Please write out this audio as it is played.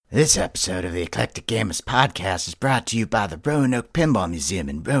This episode of the Eclectic Gamers Podcast is brought to you by the Roanoke Pinball Museum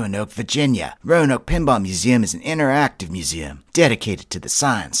in Roanoke, Virginia. Roanoke Pinball Museum is an interactive museum dedicated to the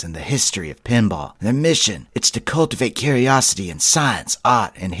science and the history of pinball. Their mission is to cultivate curiosity in science,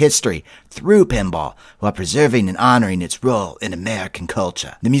 art, and history through pinball while preserving and honoring its role in American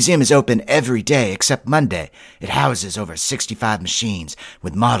culture. The museum is open every day except Monday. It houses over 65 machines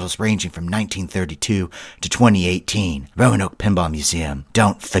with models ranging from 1932 to 2018. Roanoke Pinball Museum.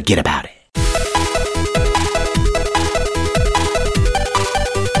 Don't forget about it.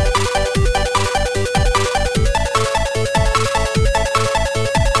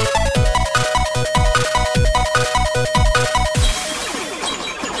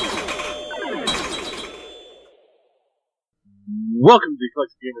 Welcome to the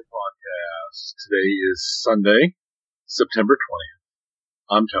Eclectic Gamer Podcast. Today is Sunday, September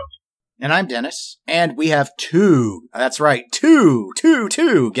 20th. I'm Tony. And I'm Dennis. And we have two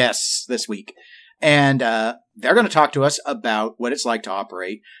guests this week. And they're going to talk to us about what it's like to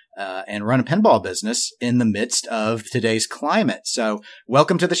operate and run a pinball business in the midst of today's climate. So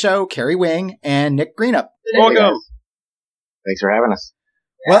welcome to the show, Carrie Wing and Nick Greenup. Welcome. Thanks for having us.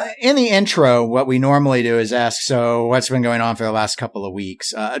 Well, in the intro, what we normally do is ask, so what's been going on for the last couple of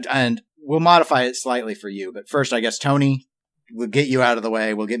weeks? And we'll modify it slightly for you. But first, I guess, Tony, we'll get you out of the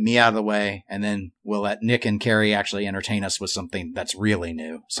way. We'll get me out of the way. And then we'll let Nick and Carrie actually entertain us with something that's really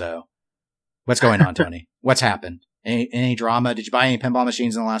new. So what's going on, Tony? What's happened? Any drama? Did you buy any pinball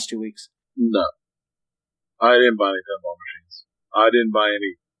machines in the last 2 weeks? No. I didn't buy any pinball machines. I didn't buy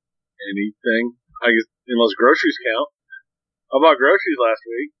anything. I guess, unless groceries count. I bought groceries last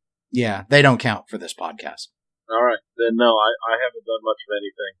week. Yeah, they don't count for this podcast. All right. Then no, I haven't done much of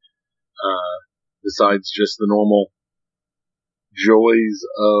anything besides just the normal joys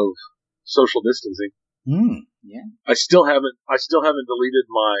of social distancing. Yeah. I still haven't deleted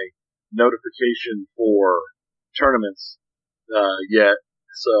my notification for tournaments yet.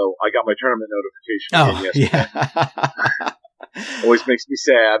 So I got my tournament notification again yesterday. Yeah. Always makes me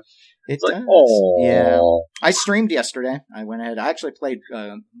sad. It It's like, does. oh. Yeah. I streamed yesterday. I went ahead. I actually played,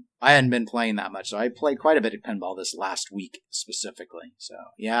 I hadn't been playing that much, so I played quite a bit of pinball this last week specifically. So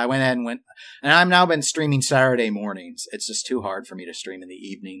yeah, I went ahead and I've now been streaming Saturday mornings. It's just too hard for me to stream in the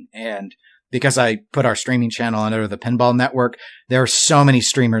evening. And because I put our streaming channel under the Pinball Network, there are so many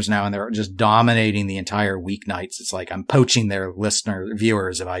streamers now and they're just dominating the entire weeknights. It's like I'm poaching their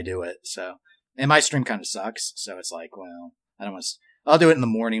viewers if I do it. So, and my stream kind of sucks. So it's like, well, I'll do it in the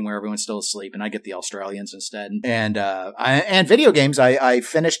morning where everyone's still asleep, and I get the Australians instead. And video games, I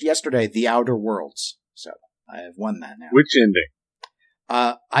finished yesterday The Outer Worlds, so I have won that now. Which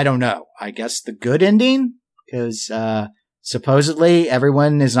ending? I don't know. I guess the good ending, because supposedly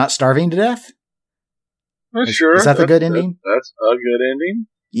everyone is not starving to death. Sure. Is that the good ending? That's a good ending.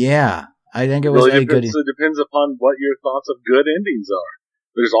 Yeah, I think it was a good ending. It depends upon what your thoughts of good endings are.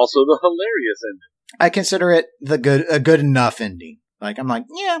 There's also the hilarious ending. I consider it a good enough ending. Like, I'm like,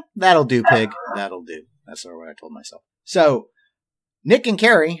 yeah, that'll do, pig. That'll do. That's sort of what I told myself. So, Nick and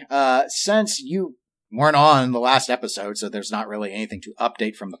Carrie, since you weren't on the last episode, so there's not really anything to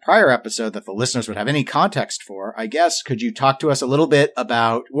update from the prior episode that the listeners would have any context for, I guess, could you talk to us a little bit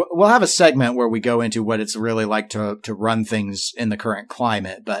about, we'll have a segment where we go into what it's really like to run things in the current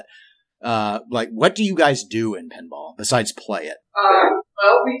climate, but, like, what do you guys do in pinball besides play it?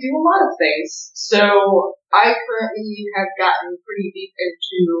 Well, we do a lot of things. So I currently have gotten pretty deep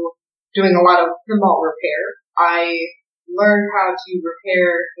into doing a lot of pinball repair. I learned how to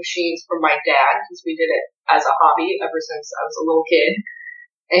repair machines from my dad because we did it as a hobby ever since I was a little kid.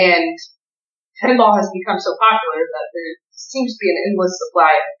 And pinball has become so popular that there seems to be an endless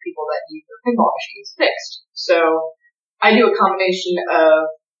supply of people that need their pinball machines fixed. So I do a combination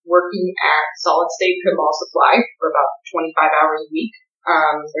of working at Solid State Pinball Supply for about 25 hours a week.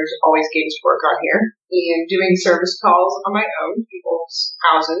 There's always games to work on here, and doing service calls on my own to people's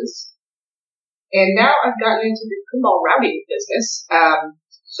houses. And now I've gotten into the pinball routing business.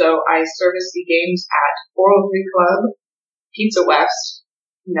 So I service the games at 403 Club, Pizza West,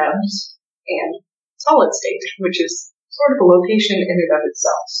 Nubs, and Solid State, which is sort of a location in and of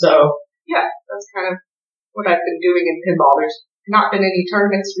itself. So yeah, that's kind of what I've been doing in pinball. There's not been any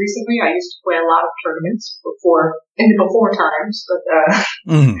tournaments recently. I used to play a lot of tournaments in the before times, but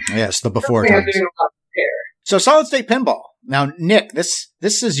yes, the before times. I'm doing a lot of repair. So Solid State Pinball. Now, Nick, this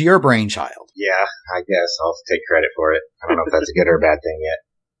is your brainchild. Yeah, I guess I'll take credit for it. I don't know if that's a good or a bad thing yet.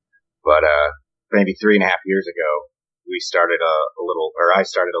 But maybe 3.5 years ago, I started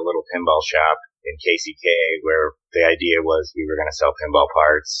a little pinball shop in KCK where the idea was we were going to sell pinball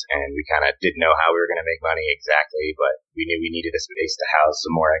parts, and we kind of didn't know how we were going to make money exactly, but we knew we needed a space to house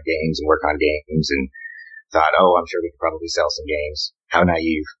some more games and work on games, and thought, I'm sure we could probably sell some games. How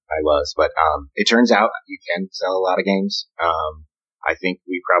naive I was. But it turns out you can sell a lot of games. I think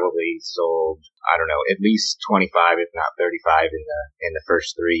we probably sold, I don't know, at least 25, if not 35 in the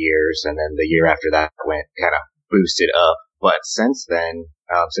first 3 years. And then the year after that went kind of boosted up. But since then,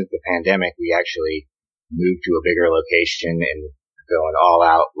 since the pandemic, we actually moved to a bigger location and going all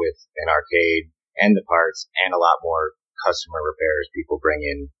out with an arcade and the parts and a lot more customer repairs. People bring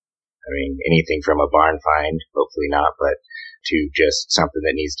in, anything from a barn find, hopefully not, but to just something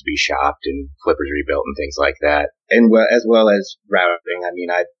that needs to be shopped and flippers rebuilt and things like that. And as well as routing.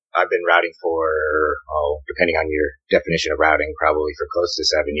 I've been routing for, depending on your definition of routing, probably for close to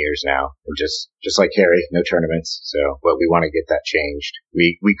 7 years now. And just like Carrie, no tournaments. So, but we want to get that changed.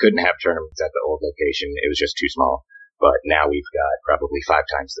 We couldn't have tournaments at the old location. It was just too small. But now we've got probably 5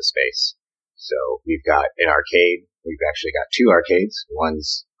 times the space. So we've got an arcade. We've actually got 2 arcades.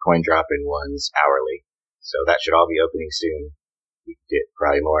 One's coin drop and one's hourly. So that should all be opening soon. We can get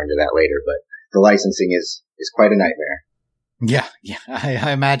probably more into that later, but the licensing is quite a nightmare. Yeah,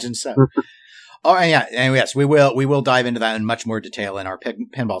 I imagine so. Oh, yeah, and yes, we will dive into that in much more detail in our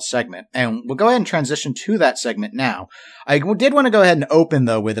pinball segment, and we'll go ahead and transition to that segment now. I did want to go ahead and open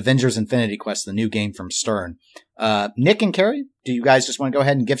though with Avengers Infinity Quest, the new game from Stern. Nick and Carrie, do you guys just want to go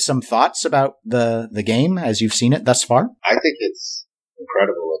ahead and give some thoughts about the game as you've seen it thus far? I think it's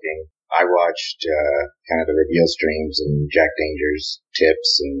incredible looking. I watched kind of the reveal streams and Jack Danger's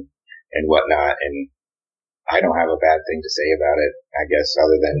tips and whatnot, and I don't have a bad thing to say about it, I guess,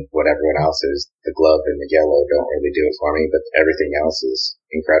 other than what everyone else is. The glove and the yellow don't really do it for me, but everything else is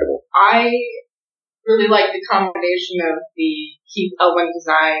incredible. I really like the combination of the Keith Elwin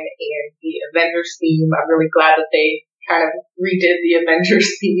design and the Avengers theme. I'm really glad that they kind of redid the Avengers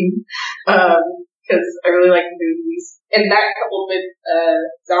theme, because I really like the movies. And that coupled with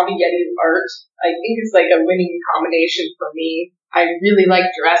Zombie Yeti art, I think is like a winning combination for me. I really like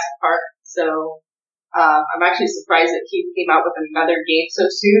Jurassic Park, so I'm actually surprised that Keith came out with another game so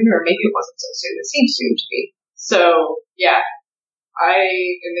soon, or maybe it wasn't so soon. It seems soon to me. So, yeah, I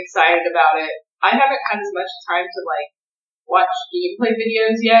am excited about it. I haven't had as much time to, watch gameplay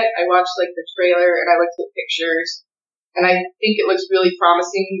videos yet. I watched, the trailer, and I looked at pictures, and I think it looks really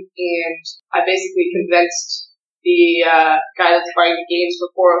promising, and I basically convinced the guy that's buying the games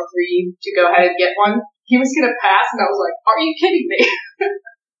for 403 to go ahead and get one. He was going to pass, and I was like, are you kidding me?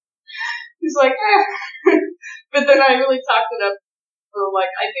 He's like, But then I really talked it up. So,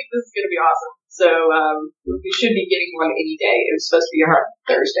 I think this is going to be awesome. So, we should be getting one any day. It was supposed to be here on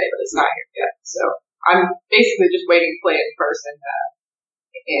Thursday, but it's not here yet. So, I'm basically just waiting to play it in person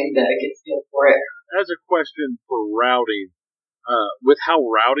and get a feel for it. As a question for routing, with how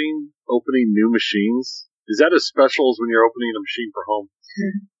routing opening new machines, is that as special as when you're opening a machine for home?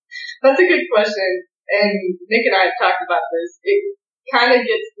 That's a good question. And Nick and I have talked about this. It kind of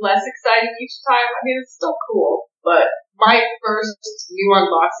gets less exciting each time. I mean, it's still cool, but my first new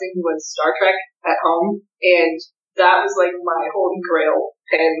unboxing was Star Trek at home, and that was my holy grail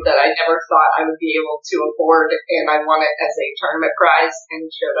pen that I never thought I would be able to afford, and I won it as a tournament prize, and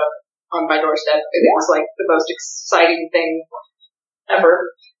it showed up on my doorstep, and it was the most exciting thing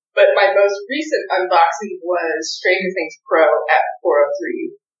ever. But my most recent unboxing was Stranger Things Pro at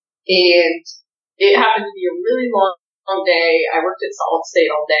 403, and it happened to be a really long day. I worked at Solid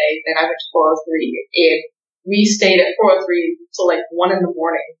State all day, then I went to 403, and we stayed at 403 till 1 in the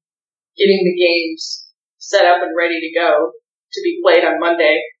morning, getting the games set up and ready to go to be played on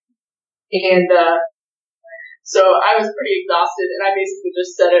Monday. And so I was pretty exhausted, and I basically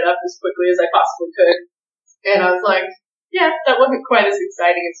just set it up as quickly as I possibly could. And I was like, yeah, that wasn't quite as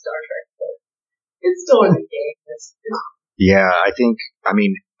exciting as Star Trek, but it's still a good game. Yeah,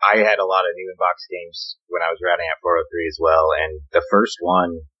 I had a lot of new inbox games when I was routing at 403 as well, and the first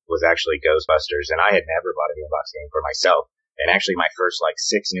one was actually Ghostbusters, and I had never bought a new inbox game for myself. And actually my first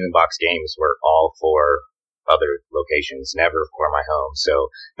 6 new inbox games were all for other locations, never for my home.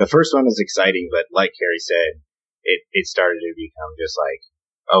 So the first one was exciting, but like Carrie said, it started to become just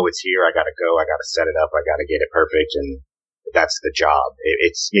it's here, I gotta go, I gotta set it up, I gotta get it perfect, and that's the job.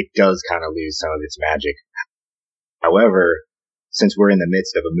 It does kind of lose some of its magic. However, since we're in the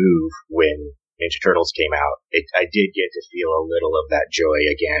midst of a move when Ninja Turtles came out, I did get to feel a little of that joy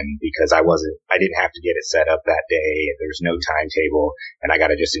again, because I didn't have to get it set up that day. There was no timetable, and I got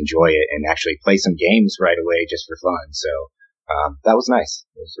to just enjoy it and actually play some games right away just for fun. So that was nice.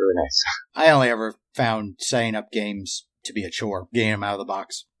 It was really nice. I only ever found setting up games to be a chore, getting them out of the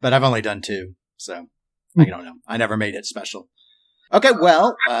box. But I've only done 2, so I don't know. I never made it special. Okay,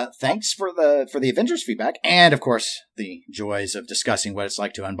 well, thanks for the Avengers feedback, and of course the joys of discussing what it's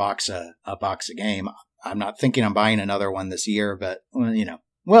like to unbox a game. I'm not thinking I'm buying another one this year, but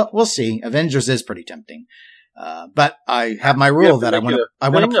we'll see. Avengers is pretty tempting, but I have my rule that I want to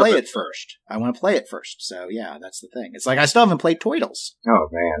play it first. I want to play it first. So yeah, that's the thing. It's like I still haven't played Toidles. Oh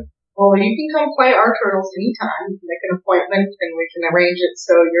man. Well, you can come play our Turtles anytime. You can make an appointment, and we can arrange it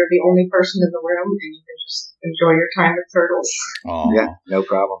so you're the only person in the room, and you can just enjoy your time with Turtles. Oh, yeah, no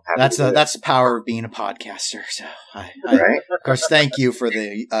problem. That's the power of being a podcaster. So, right? Of course, thank you for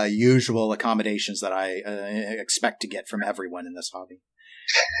the usual accommodations that I expect to get from everyone in this hobby.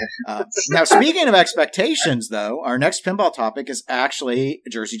 Now, speaking of expectations, though, our next pinball topic is actually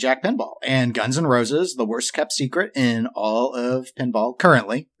Jersey Jack Pinball and Guns N' Roses, the worst kept secret in all of pinball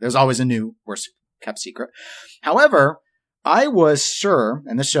currently. There's always a new worst kept secret. However, I was sure,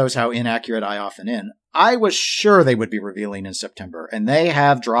 and this shows how inaccurate I often am, I was sure they would be revealing in September, and they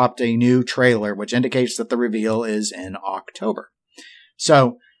have dropped a new trailer, which indicates that the reveal is in October.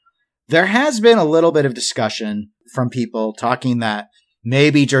 So there has been a little bit of discussion from people talking that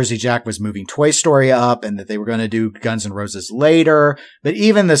maybe Jersey Jack was moving Toy Story up and that they were going to do Guns N' Roses later. But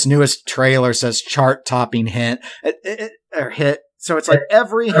even this newest trailer says chart-topping hint. Or hit. So it's like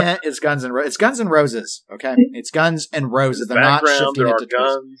every hint is Guns N' Roses. It's Guns N' Roses, okay? It's Guns N' Roses. They're not shifting it to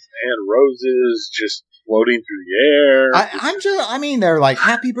Guns and Roses just floating through the air. They're like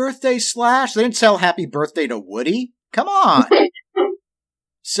Happy Birthday Slash. They didn't tell Happy Birthday to Woody. Come on.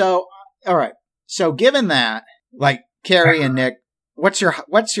 So, all right. So given that, like Carrie and Nick, what's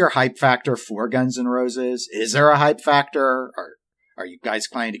your hype factor for Guns N' Roses? Is there a hype factor? Or are you guys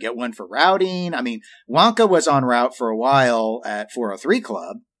planning to get one for routing? I mean, Wonka was on route for a while at 403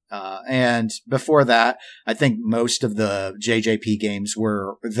 Club. And before that, I think most of the JJP games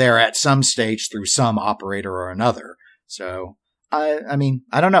were there at some stage through some operator or another. So, I mean,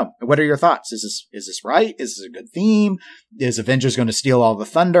 I don't know. What are your thoughts? Is this right? Is this a good theme? Is Avengers going to steal all the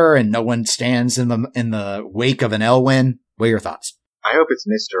thunder and no one stands in the wake of an Elwyn? What are your thoughts? I hope it's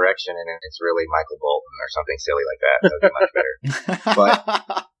misdirection and it's really Michael Bolton or something silly like that. That would be much better. But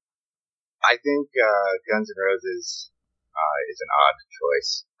I think Guns N' Roses is an odd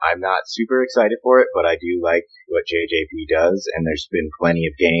choice. I'm not super excited for it, but I do like what JJP does, and there's been plenty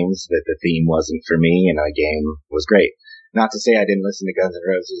of games that the theme wasn't for me, and the game was great. Not to say I didn't listen to Guns N'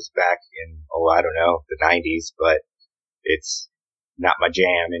 Roses back in, the 90s, but it's not my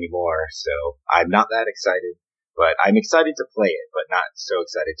jam anymore, so I'm not that excited. But I'm excited to play it, but not so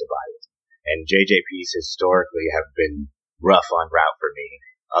excited to buy it. And JJPs historically have been rough on route for me,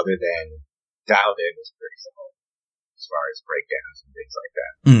 other than Dialed In was pretty solid as far as breakdowns and things like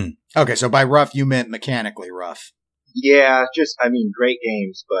that. Okay, so by rough, you meant mechanically rough. Yeah, great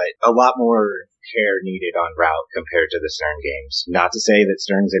games, but a lot more care needed on route compared to the Stern games. Not to say that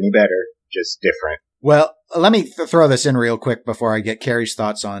Stern's any better, just different. Well, let me throw this in real quick before I get Carrie's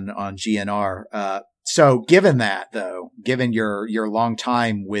thoughts on GNR. So given that, though, given your long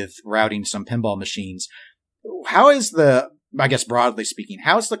time with routing some pinball machines, how is broadly speaking,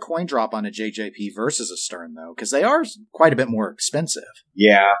 how's the coin drop on a JJP versus a Stern, though? Because they are quite a bit more expensive.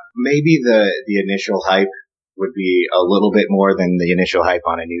 Yeah, maybe the initial hype would be a little bit more than the initial hype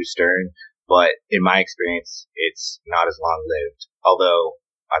on a new Stern, but in my experience, it's not as long-lived. Although,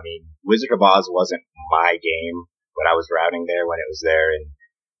 Wizard of Oz wasn't my game when I was routing there when it was there, and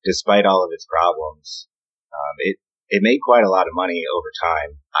despite all of its problems, it made quite a lot of money over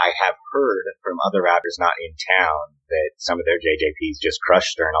time. I have heard from other routers not in town that some of their JJPs just crush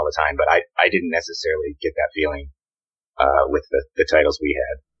Stern all the time, but I didn't necessarily get that feeling with the titles we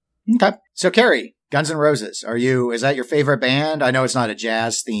had. Okay. So, Carrie, Guns N' Roses, is that your favorite band? I know it's not a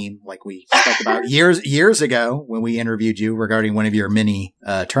jazz theme like we spoke about years ago when we interviewed you regarding one of your mini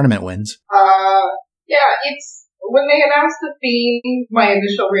tournament wins. Yeah, it's... When they announced the theme, my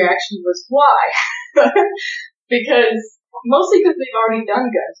initial reaction was, why? Mostly because they've already done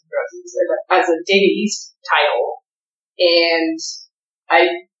Guns N' Roses as a Data East title, and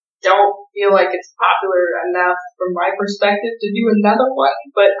I don't feel like it's popular enough from my perspective to do another one,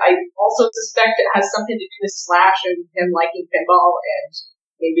 but I also suspect it has something to do with Slash and him liking pinball, and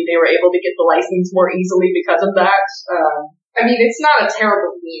maybe they were able to get the license more easily because of that. It's not a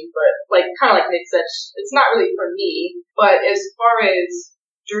terrible theme, but kind of like Nick said, it's not really for me. But as far as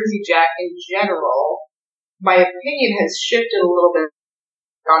Jersey Jack in general, my opinion has shifted a little bit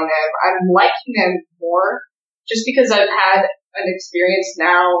on them. I'm liking them more just because I've had an experience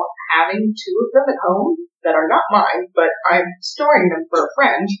now having two of them at home that are not mine, but I'm storing them for a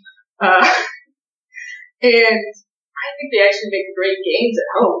friend. And I think they actually make great games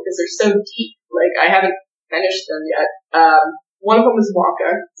at home because they're so deep. Like, I haven't finished them yet. One of them is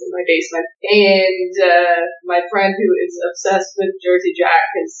Wonka. It's in my basement. And my friend who is obsessed with Jersey Jack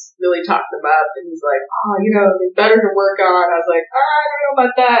has really talked them up. And he's like, oh, they're better to work on. I was like, I don't know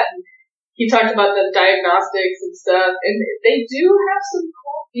about that. And he talked about the diagnostics and stuff. And they do have some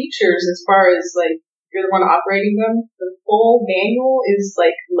cool features as far as, like, you're the one operating them. The full manual is,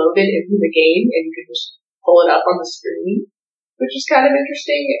 like, loaded into the game, and you can just pull it up on the screen, which is kind of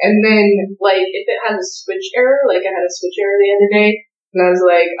interesting. And then, like, if it has a switch error, like I had a switch error the other day, and I was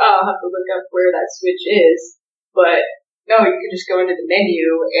like, oh, I'll have to look up where that switch is. But no, you can just go into the menu,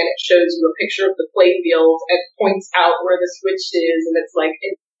 and it shows you a picture of the play field and points out where the switch is, and it's like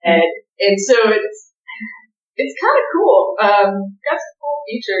in head. And so it's kind of cool. Got some cool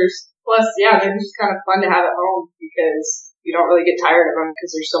features. Plus, yeah, they're just kind of fun to have at home because you don't really get tired of them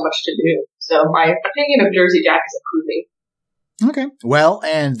because there's so much to do. So my opinion of Jersey Jack is improving. Okay. Well,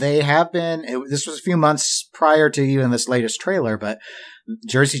 and they have been, this was a few months prior to even this latest trailer, but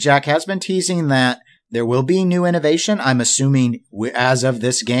Jersey Jack has been teasing that there will be new innovation, I'm assuming, as of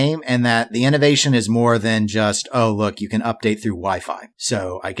this game, and that the innovation is more than just, oh, look, you can update through Wi-Fi.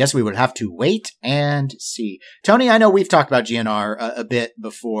 So I guess we would have to wait and see. Tony, I know we've talked about GNR a bit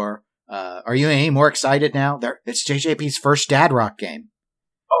before. Are you any more excited now? It's JJP's first Dad Rock game.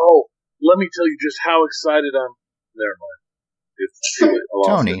 Oh, let me tell you just how excited I'm. Never mind.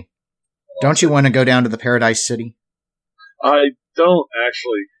 Tony, don't you want to go down to the Paradise City? I don't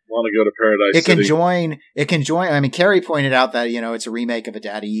actually want to go to Paradise City. It can join. I mean, Carrie pointed out that, it's a remake of a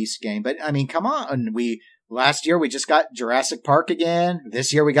Daddy East game, but I mean, come on. Last year we just got Jurassic Park again.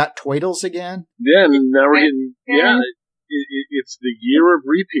 This year we got Toidles again. Yeah, and now we're getting, it's the year of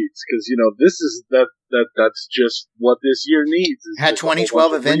repeats because, that's just what this year needs. Had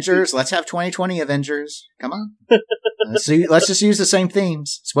 2012 Avengers. Let's have 2020 Avengers. Come on. Let's just use the same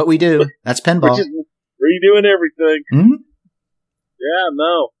themes. It's what we do. That's pinball. We're just redoing everything. Mm-hmm. Yeah,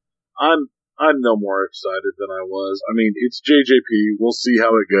 no. I'm no more excited than I was. I mean, it's JJP. We'll see how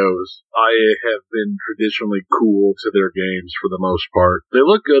it goes. I have been traditionally cool to their games for the most part. They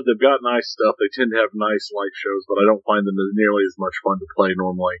look good. They've got nice stuff. They tend to have nice light shows, but I don't find them nearly as much fun to play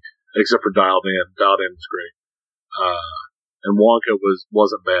normally, except for Dialed In. Dialed In was great. And Wonka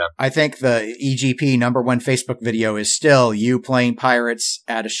wasn't bad. I think the EGP #1 Facebook video is still you playing Pirates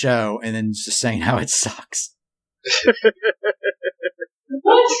at a show and then just saying how it sucks.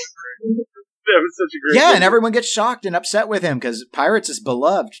 What? That was such a great video. And everyone gets shocked and upset with him because Pirates is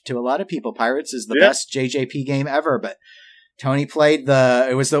beloved to a lot of people. Pirates is the best JJP game ever, but Tony played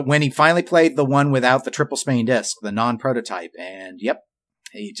when he finally played the one without the triple Spain disc, the non-prototype, and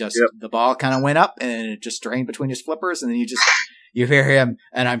the ball kind of went up and it just drained between his flippers, and then you hear him,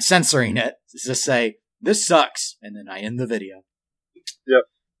 and I'm censoring it, just say, "This sucks," and then I end the video. Yep.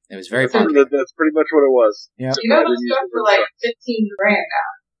 It was very popular. That's pretty much what it was. Yeah. Those stuff for like $15,000 now.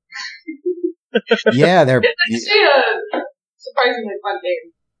 Yeah, they're it's actually a surprisingly fun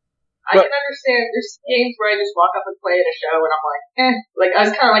game. I can understand there's games where I just walk up and play at a show and I'm like, Like, I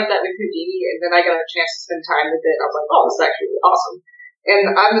was kind of like that with Houdini, and then I got a chance to spend time with it, and I was like, oh, this is actually really awesome. And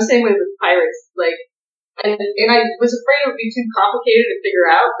I'm the same way with Pirates. Like, and I was afraid it would be too complicated to figure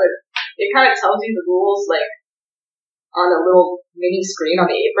out, but it kind of tells you the rules, like, on a little mini screen on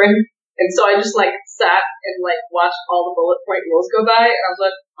the apron. And so I just, like, sat and, like, watched all the bullet point rules go by, and I was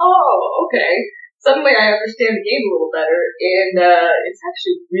like, oh, okay. Suddenly I understand the game a little better, and it's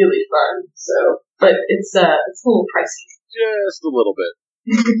actually really fun. So, but it's a little pricey. Just a little bit.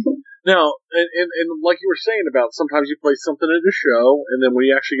 Now, and like you were saying about sometimes you play something at a show, and then when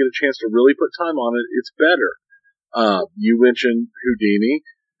you actually get a chance to really put time on it, it's better. You mentioned Houdini,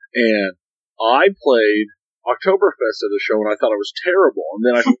 and I played Oktoberfest at a show, and I thought it was terrible. And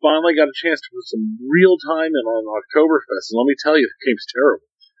then I finally got a chance to put some real time in on Oktoberfest, and let me tell you, the game's terrible.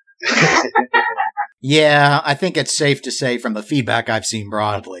 Yeah, I think it's safe to say from the feedback I've seen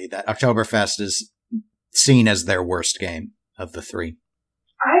broadly that Oktoberfest is seen as their worst game of the three.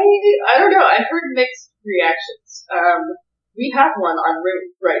 I don't know. I've heard mixed reactions. We have one en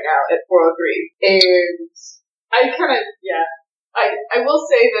route right now at 403, and I kind of, I will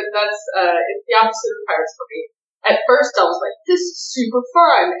say that's it's the opposite of Pirates for me. At first, I was like, this is super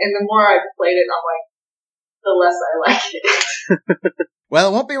fun, and the more I played it, I'm like, the less I like it. Well,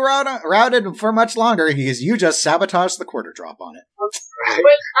 it won't be routed for much longer because you just sabotaged the quarter drop on it.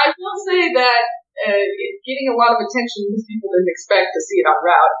 But I will say that it's getting a lot of attention because people didn't expect to see it on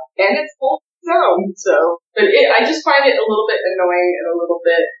route, and it's full known. So, but I just find it a little bit annoying and a little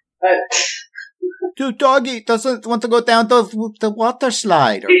bit. Dude, doggy doesn't want to go down the water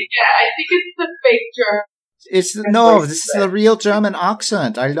slide. Yeah, I think it's the fake German. This is the real German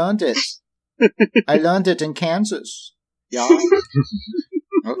accent. I learned it. I learned it in Kansas. Yeah.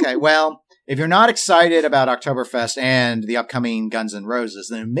 Okay, well, if you're not excited about Oktoberfest and the upcoming Guns N' Roses,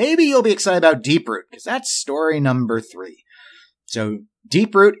 then maybe you'll be excited about Deeproot, because that's story number 3. So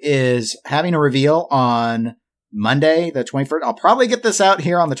Deeproot is having a reveal on Monday, the 21st. I'll probably get this out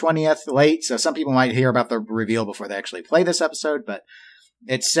here on the 20th late, so some people might hear about the reveal before they actually play this episode, but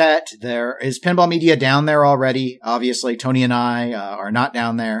it's set. There is Pinball Media down there already. Obviously, Tony and I are not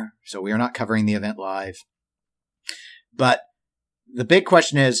down there, so we are not covering the event live. But the big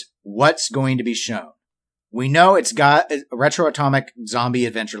question is, what's going to be shown? We know it's got Retro Atomic Zombie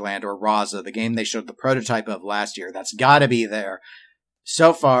Adventureland, or RAZA, the game they showed the prototype of last year. That's got to be there.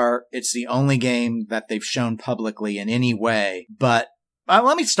 So far, it's the only game that they've shown publicly in any way. But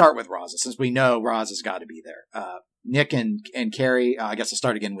let me start with RAZA, since we know RAZA's got to be there. Nick and Carrie, I guess I'll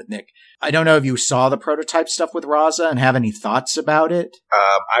start again with Nick. I don't know if you saw the prototype stuff with RAZA and have any thoughts about it.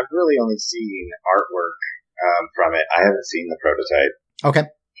 I've really only seen artwork from it. I haven't seen the prototype. Okay.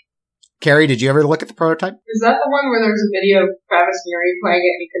 Carrie, did you ever look at the prototype? Is that the one where there's a video of Travis Murray playing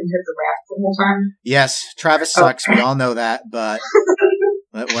it and he couldn't hit the ramp the whole time? Yes, Travis sucks. We all know that, but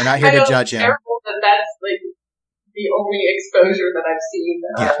we're not here to judge him. It's terrible that that's like the only exposure that I've seen.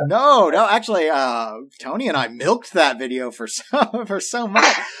 No, actually, Tony and I milked that video for so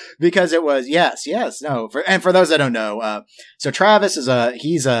much because it was and for those that don't know, so Travis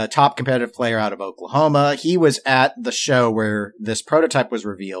he's a top competitive player out of Oklahoma. He was at the show where this prototype was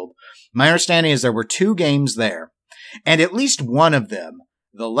revealed. My understanding is there were 2 games there, and at least one of them,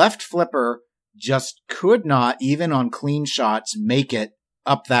 the left flipper, just could not, even on clean shots, make it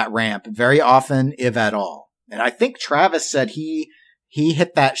up that ramp very often, if at all. And I think Travis said he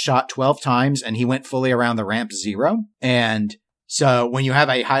hit that shot 12 times and he went fully around the ramp 0. And so when you have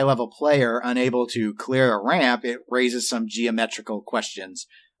a high level player unable to clear a ramp, it raises some geometrical questions,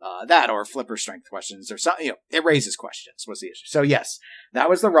 that or flipper strength questions or something, it raises questions was the issue. So yes, that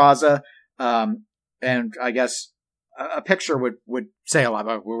was the RAZA. And I guess a picture would say a lot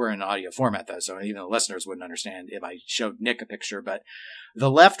about, we're in audio format though, so even the listeners wouldn't understand if I showed Nick a picture, but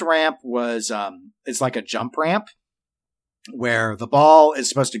the left ramp was, it's like a jump ramp where the ball is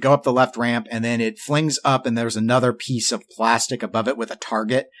supposed to go up the left ramp and then it flings up and there's another piece of plastic above it with a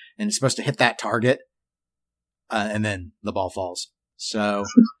target and it's supposed to hit that target. And then the ball falls. So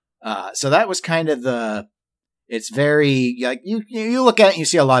that was kind of it's very, like, you look at it and you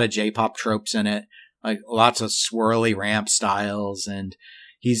see a lot of J-pop tropes in it, like lots of swirly ramp styles. And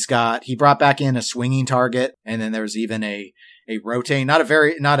he brought back in a swinging target. And then there's even a rotate, not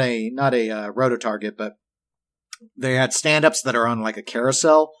a roto target, but they had stand-ups that are on like a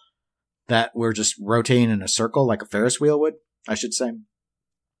carousel that were just rotating in a circle like a Ferris wheel would, I should say.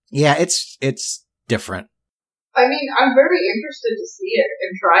 Yeah, it's different. I mean, I'm very interested to see it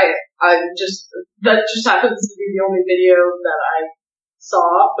and try it. That just happens to be the only video that I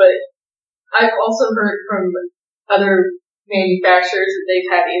saw, but I've also heard from other manufacturers that they've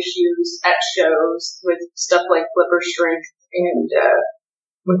had issues at shows with stuff like flipper strength and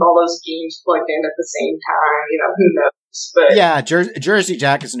with all those games plugged in at the same time. Who knows? But yeah, Jersey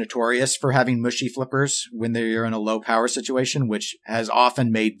Jack is notorious for having mushy flippers when they're in a low power situation, which has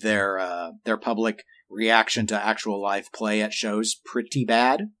often made their public reaction to actual live play at shows pretty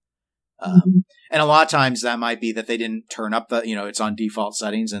bad. And a lot of times that might be that they didn't turn up it's on default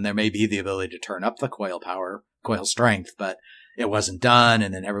settings and there may be the ability to turn up the coil strength, but it wasn't done.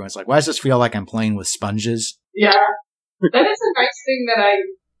 And then everyone's like, why does this feel like I'm playing with sponges? Yeah. That is a nice thing that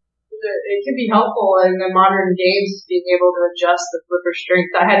it can be helpful in the modern games, being able to adjust the flipper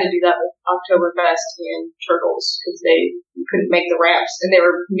strength. I had to do that with Oktoberfest and Turtles because you couldn't make the ramps and they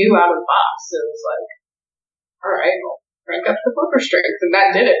were new out of the box. So it was like, all right, well, crank up the flipper strength, and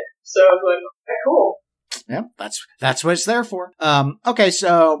that did it. So I was like, okay, cool. Yeah, that's what it's there for. Okay,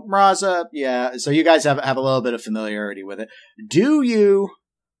 so RAZA, yeah. So you guys have a little bit of familiarity with it. Do you?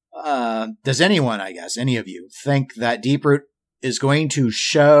 Does anyone, I guess, any of you, think that Deeproot is going to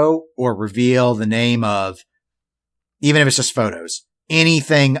show or reveal the name of, even if it's just photos,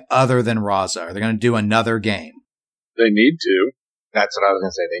 anything other than RAZA? Are they going to do another game? They need to. That's what I was going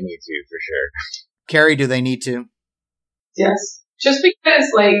to say. They need to, for sure. Carrie, do they need to? Yes. Just because,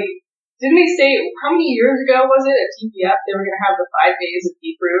 didn't they say, how many years ago was it at TPF they were going to have the 5 days of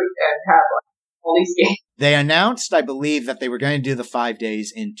Deeproot and have all these games. They announced, I believe, that they were going to do the 5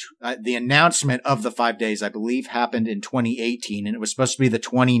 days the announcement of the 5 days, I believe, happened in 2018, and it was supposed to be the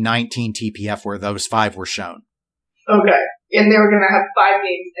 2019 TPF where those 5 were shown. Okay. And they were going to have 5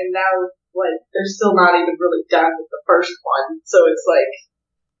 games, and now, they're still not even really done with the first one. So it's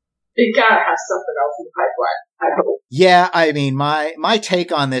they gotta have something else in the pipeline, I hope. Yeah, I mean, my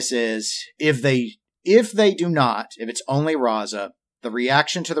take on this is, if they do not, if it's only Raza, the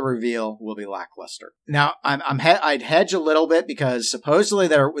reaction to the reveal will be lackluster. Now, I'd hedge a little bit because supposedly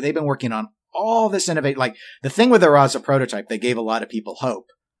they've been working on all this innovate. The thing with the Raza prototype, they gave a lot of people hope.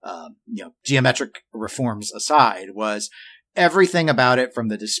 Geometric reforms aside, was everything about it, from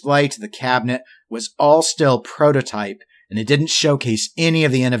the display to the cabinet, was all still prototype, and it didn't showcase any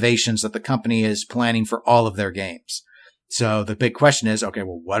of the innovations that the company is planning for all of their games. So the big question is, okay,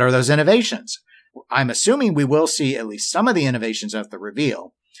 well, what are those innovations? I'm assuming we will see at least some of the innovations at the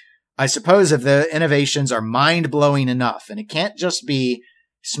reveal. I suppose if the innovations are mind-blowing enough, and it can't just be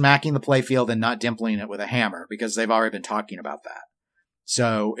smacking the playfield and not dimpling it with a hammer, because they've already been talking about that.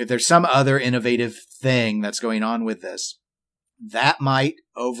 So if there's some other innovative thing that's going on with this, that might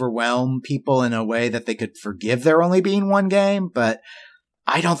overwhelm people in a way that they could forgive there only being one game, but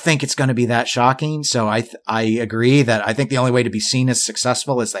I don't think it's going to be that shocking. So I agree that I think the only way to be seen as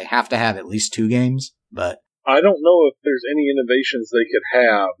successful is they have to have at least 2 games. But I don't know if there's any innovations they could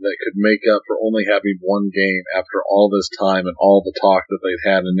have that could make up for only having one game after all this time and all the talk that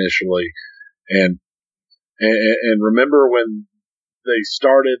they've had initially. And remember when they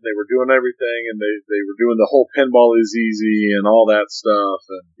started, they were doing everything, and they were doing the whole pinball is easy and all that stuff,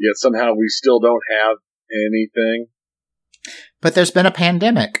 and yet somehow we still don't have anything. But there's been a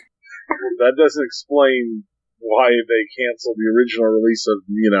pandemic. That doesn't explain why they canceled the original release of,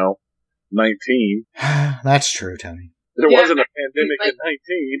 19. That's true, Tony. There wasn't a pandemic in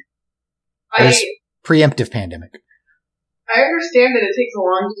 19. There's preemptive pandemic. I understand that it takes a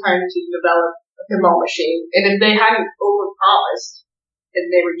long time to develop a pinball machine, and if they hadn't overpromised and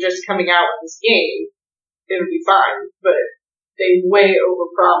they were just coming out with this game, it would be fine. But they way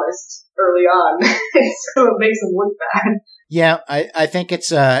overpromised early on, so it makes them look bad. Yeah, I think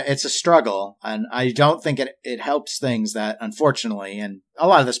it's a struggle, and I don't think it helps things that, unfortunately, and a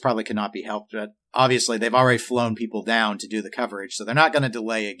lot of this probably cannot be helped, but obviously they've already flown people down to do the coverage, so they're not going to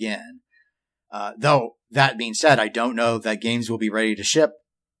delay again. Though, that being said, I don't know that games will be ready to ship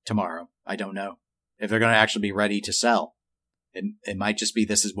tomorrow. I don't know if they're going to actually be ready to sell. It might just be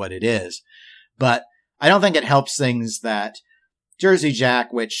this is what it is. But I don't think it helps things that Jersey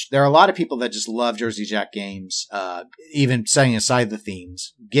Jack, which there are a lot of people that just love Jersey Jack games, even setting aside the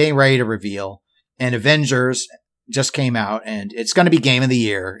themes, getting ready to reveal, and Avengers just came out, and it's going to be Game of the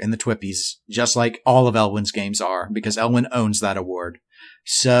Year in the Twippies, just like all of Elwyn's games are, because Elwyn owns that award.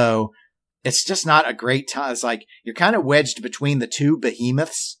 So it's just not a great time. It's like you're kind of wedged between the two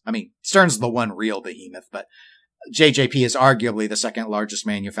behemoths. I mean, Stern's the one real behemoth, but JJP is arguably the second largest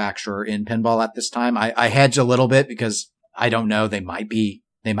manufacturer in pinball at this time. I hedge a little bit because I don't know. They might be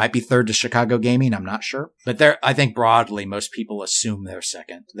third to Chicago Gaming. I'm not sure, but I think broadly, most people assume they're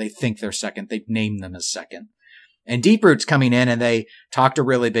second. They think they're second. They've named them as second. And Deep Root's coming in, and they talked a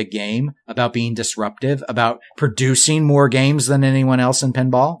really big game about being disruptive, about producing more games than anyone else in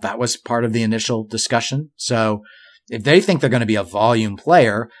pinball. That was part of the initial discussion. So if they think they're going to be a volume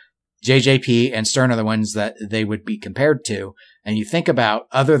player, JJP and Stern are the ones that they would be compared to. And you think about,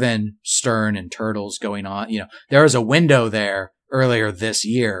 other than Stern and Turtles going on, there was a window there earlier this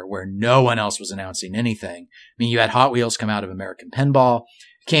year where no one else was announcing anything. I mean, you had Hot Wheels come out of American Pinball.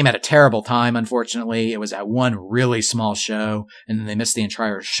 Came at a terrible time, unfortunately. It was at one really small show, and then they missed the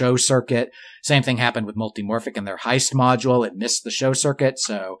entire show circuit. Same thing happened with Multimorphic and their Heist module. It missed the show circuit.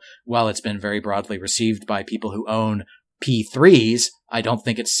 So while it's been very broadly received by people who own P3s, I don't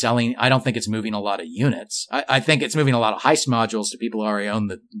think it's moving a lot of units. I think it's moving a lot of Heist modules to people who already own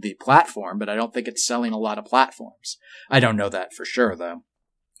the platform, but I don't think it's selling a lot of platforms. I don't know that for sure, though.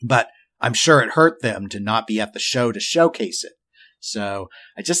 But I'm sure it hurt them to not be at the show to showcase it. So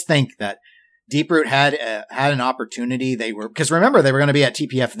I just think that Deep Root had an opportunity. Because remember, they were going to be at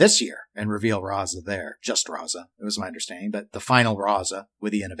TPF this year and reveal Raza there. Just Raza. It was my understanding, but the final Raza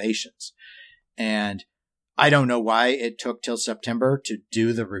with the innovations. And I don't know why it took till September to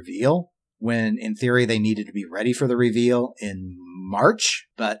do the reveal, when in theory they needed to be ready for the reveal in March,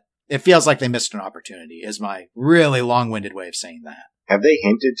 but it feels like they missed an opportunity, is my really long-winded way of saying that. Have they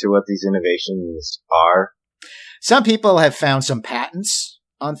hinted to what these innovations are? Some people have found some patents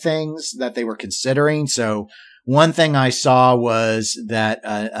on things that they were considering. So one thing I saw was that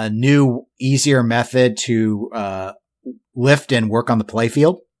a new, easier method to lift and work on the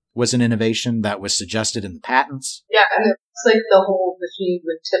playfield. was an innovation that was suggested in the patents. Yeah, and it's like the whole machine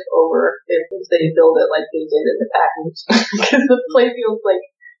would tip over if they build it like they did in the patent. Because the playfield's like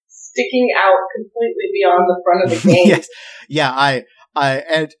sticking out completely beyond the front of the game. Yes. Yeah,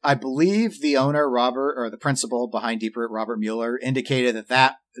 I believe the owner, Robert, or the principal behind Deep Root, Robert Mueller, indicated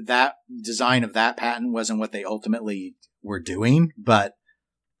that design of that patent wasn't what they ultimately were doing. But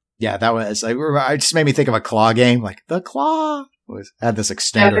yeah, that was like, it just made me think of a claw game, like the claw had this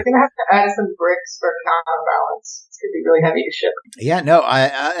extender. Yeah, they're gonna have to add some bricks for counterbalance. It's gonna be really heavy to ship. Yeah, no,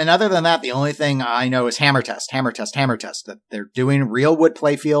 and other than that, the only thing I know is hammer test, that they're doing real wood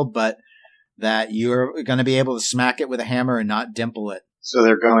playfield, but that you're going to be able to smack it with a hammer and not dimple it. So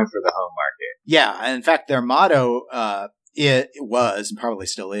they're going for the home market. Yeah. In fact, their motto, it was, and probably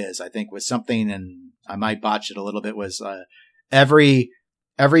still is, I think, was something, and I might botch it a little bit, was every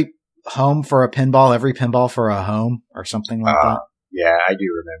home for a pinball, every pinball for a home, or something like that. Yeah, I do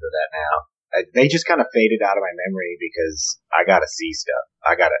remember that now. They just kind of faded out of my memory because I gotta see stuff.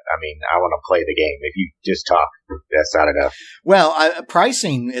 I want to play the game. If you just talk, that's not enough. Well,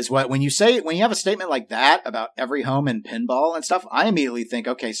 pricing is when you have a statement like that about every home in pinball and stuff, I immediately think,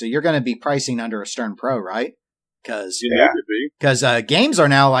 okay, so you're going to be pricing under a Stern Pro, right? Because games are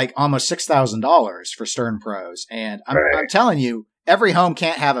now like almost $6,000 for Stern Pros. And I'm telling you, every home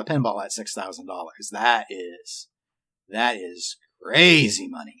can't have a pinball at $6,000. That is crazy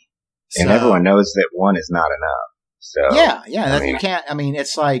money. And everyone knows that one is not enough. So you can't. I mean,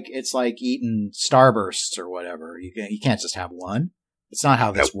 it's like eating Starbursts or whatever. You can't just have one. It's not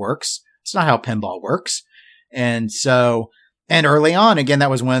how this works. It's not how pinball works. And early on, again, that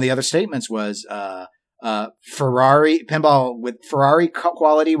was one of the other statements was Ferrari pinball with Ferrari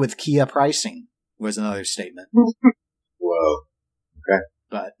quality with Kia pricing was another statement. Whoa. Okay.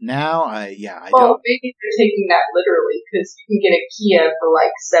 But now, I don't. Well, maybe they're taking that literally because you can get a Kia for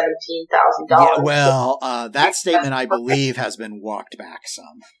like $17,000. Yeah, well, that statement I believe has been walked back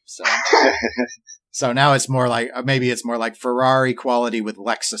some. So now it's more like Ferrari quality with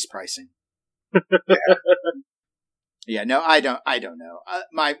Lexus pricing. Yeah, no, I don't know.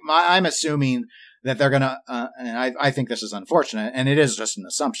 I'm assuming that they're gonna, and I think this is unfortunate, and it is just an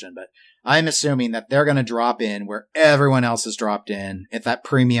assumption, but I'm assuming that they're gonna drop in where everyone else has dropped in at that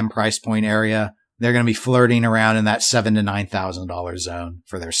premium price point area. They're gonna be flirting around in that $7,000 to $9,000 zone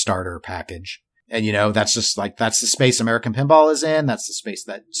for their starter package. And that's the space American Pinball is in. That's the space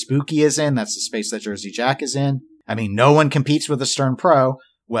that Spooky is in. That's the space that Jersey Jack is in. I mean, no one competes with the Stern Pro.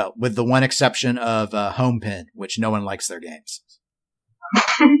 Well, with the one exception of Home Pin, which no one likes their games.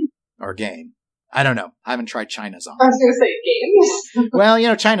 Or game. I don't know. I haven't tried China Zombie. I was going to say games.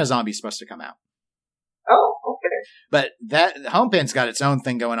 Well, China Zombie's supposed to come out. Oh, okay. But that Home Pin's got its own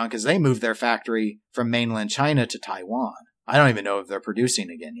thing going on because they moved their factory from mainland China to Taiwan. I don't even know if they're producing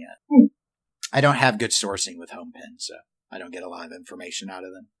again yet. I don't have good sourcing with Home Pin, so I don't get a lot of information out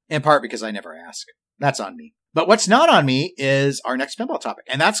of them. In part because I never ask. That's on me. But what's not on me is our next pinball topic.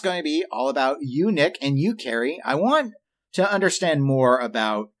 And that's going to be all about you, Nick, and you, Carrie. I want to understand more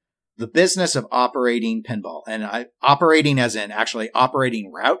about the business of operating pinball. And operating as in actually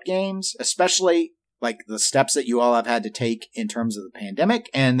operating route games, especially like the steps that you all have had to take in terms of the pandemic.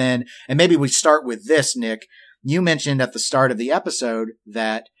 And maybe we start with this, Nick. You mentioned at the start of the episode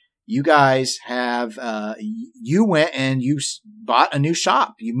that you guys have, you went and you bought a new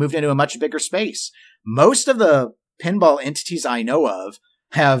shop. You moved into a much bigger space. Most of the pinball entities I know of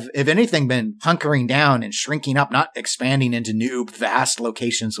have, if anything, been hunkering down and shrinking up, not expanding into new vast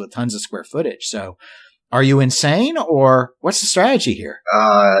locations with tons of square footage. So are you insane or what's the strategy here?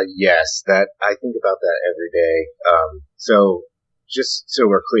 Yes, I think about that every day. So just so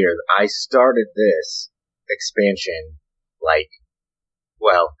we're clear, I started this expansion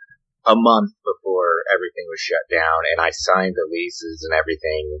a month before everything was shut down, and I signed the leases and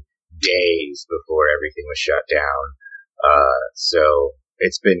everything days before everything was shut down. So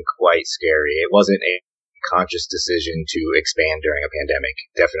it's been quite scary. It wasn't a conscious decision to expand during a pandemic.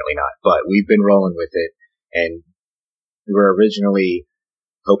 Definitely not. But we've been rolling with it, and we were originally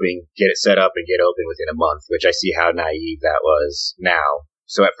hoping get it set up and get open within a month, which I see how naive that was now.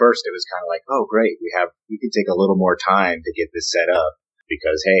 So at first it was kind of like, oh great, we can take a little more time to get this set up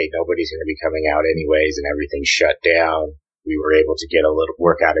because hey, nobody's going to be coming out anyways and everything's shut down. We were able to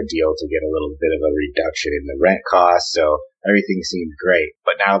work out a deal to get a little bit of a reduction in the rent cost. So everything seemed great.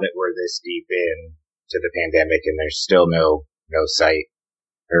 But now that we're this deep in to the pandemic and there's still no sight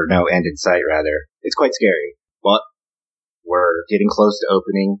or no end in sight rather, it's quite scary. But we're getting close to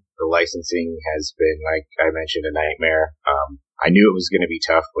opening. The licensing has been, like I mentioned, a nightmare. I knew it was going to be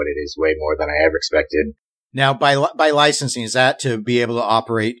tough, but it is way more than I ever expected. Now, by licensing, is that to be able to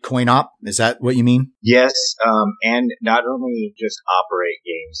operate CoinOp? Is that what you mean? Yes, and not only just operate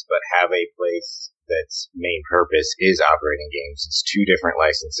games, but have a place that's main purpose is operating games. It's two different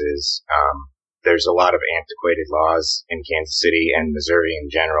licenses. There's a lot of antiquated laws in Kansas City and Missouri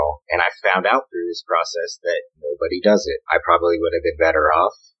in general, and I found out through this process that nobody does it. I probably would have been better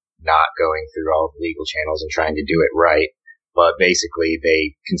off not going through all the legal channels and trying to do it right. But basically,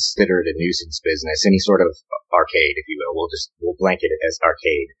 they consider it a nuisance business. Any sort of arcade, if you will, we'll blanket it as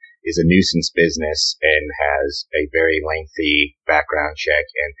arcade, is a nuisance business and has a very lengthy background check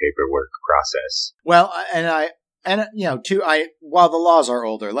and paperwork process. Well, while the laws are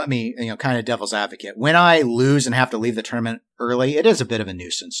older, let me, kind of devil's advocate. When I lose and have to leave the tournament early, it is a bit of a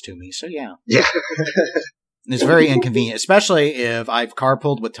nuisance to me. So yeah. Yeah. It's very inconvenient, especially if I've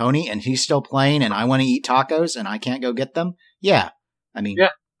carpooled with Tony and he's still playing and I want to eat tacos and I can't go get them. Yeah. I mean,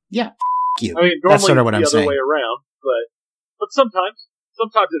 yeah. F- you. I mean, normally that's sort of what I'm the saying. other way around, but sometimes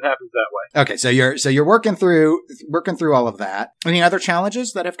it happens that way. Okay. So you're working through all of that. Any other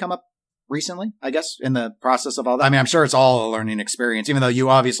challenges that have come up recently, I guess, in the process of all that? I mean, I'm sure it's all a learning experience, even though you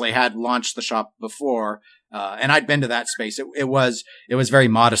obviously had launched the shop before. And I'd been to that space. It was very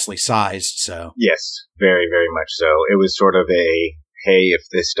modestly sized. So yes, very, very much so. It was sort of a, hey, if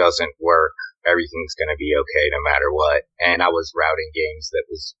this doesn't work, everything's going to be okay no matter what. And I was routing games that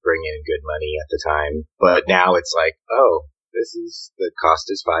was bringing in good money at the time. But now it's like, oh, the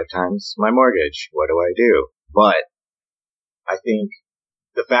cost is 5 times my mortgage. What do I do? But I think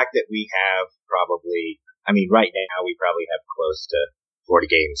the fact that we have right now we probably have close to 40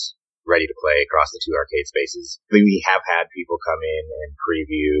 games ready to play across the 2 arcade spaces. We have had people come in and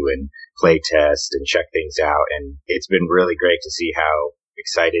preview and play test and check things out. And it's been really great to see how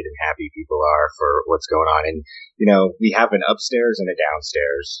excited and happy people are for what's going on. And, we have an upstairs and a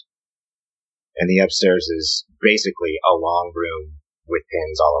downstairs. And the upstairs is basically a long room with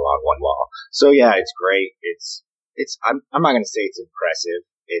pins all along one wall. So yeah, it's great. I'm not going to say it's impressive.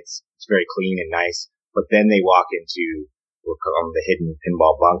 It's very clean and nice, but then they walk into the hidden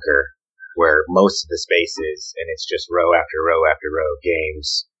pinball bunker where most of the space is, and it's just row after row after row of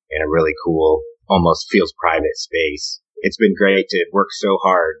games in a really cool, almost feels private space. It's been great to work so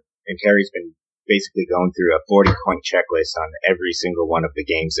hard, and Carrie's been basically going through a 40-point checklist on every single one of the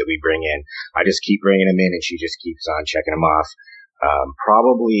games that we bring in. I just keep bringing them in, and she just keeps on checking them off.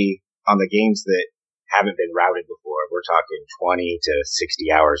 Probably on the games that haven't been routed before, we're talking 20 to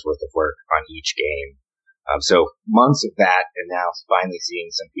 60 hours worth of work on each game. So months of that, and now finally seeing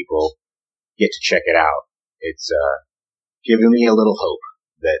some people get to check it out. It's giving me a little hope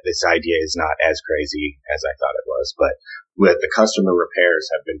that this idea is not as crazy as I thought it was. But with the customer repairs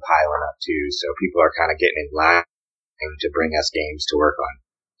have been piling up too, so people are kind of getting in line to bring us games to work on.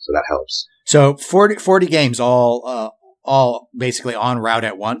 So that helps. So 40 games all basically en route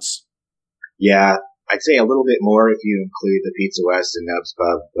at once? Yeah. I'd say a little bit more if you include the Pizza West and Nubs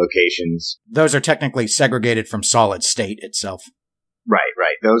Pub locations. Those are technically segregated from Solid State itself. Right.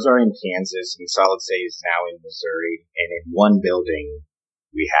 Those are in Kansas, and Solid State is now in Missouri. And in one building,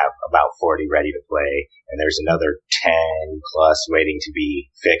 we have about 40 ready to play, and there's another 10 plus waiting to be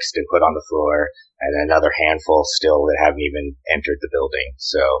fixed and put on the floor, and another handful still that haven't even entered the building.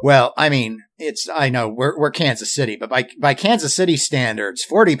 So, well, I mean, I know we're Kansas City, but by Kansas City standards,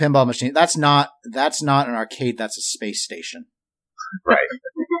 40 pinball machines, that's not an arcade, that's a space station. Right.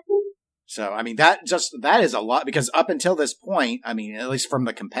 So, I mean, that is a lot, because up until this point, I mean, at least from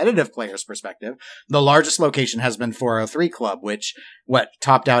the competitive player's perspective, the largest location has been 403 Club, which,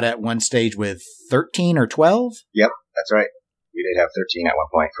 topped out at one stage with 13 or 12? Yep, that's right. We did have 13 at one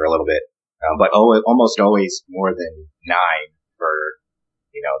point for a little bit, but almost always more than 9 for,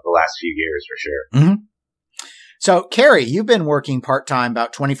 the last few years for sure. Mm-hmm. So, Carrie, you've been working part-time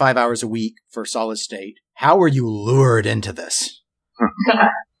about 25 hours a week for Solid State. How were you lured into this?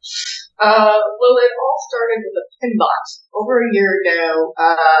 Well, it all started with a Pinbot over a year ago.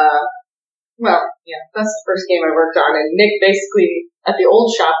 That's the first game I worked on, and Nick basically, at the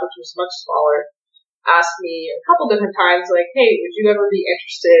old shop, which was much smaller, asked me a couple different times, like, hey, would you ever be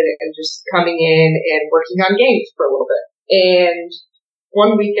interested in just coming in and working on games for a little bit? And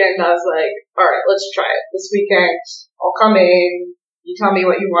one weekend I was like, all right, let's try it. This weekend, I'll come in, you tell me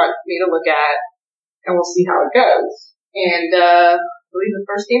what you want me to look at, and we'll see how it goes. And I believe the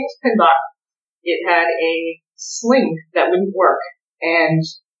first game was Pinbot. It had a sling that wouldn't work, and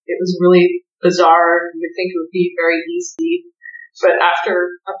it was really bizarre. You would think it would be very easy, but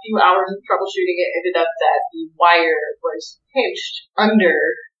after a few hours of troubleshooting, it ended up that the wire was pinched under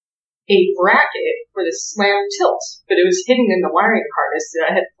a bracket for the slam tilt, but it was hidden in the wiring harness, and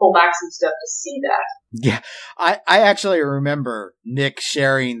I had to pull back some stuff to see that. Yeah, I actually remember Nick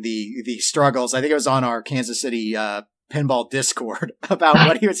sharing the struggles. I think it was on our Kansas City pinball Discord about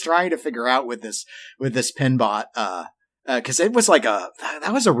what he was trying to figure out with this pinbot. Cause it was like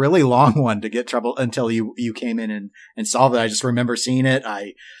that was a really long one to get trouble until you came in and solved it. I just remember seeing it.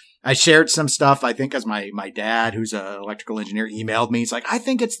 I shared some stuff, I think, as my dad, who's an electrical engineer, emailed me. He's like, I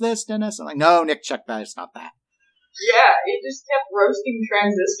think it's this, Dennis. I'm like, no, Nick, check that. It's not that. Yeah, it just kept roasting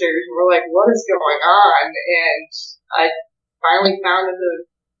transistors. We're like, what is going on? And I finally found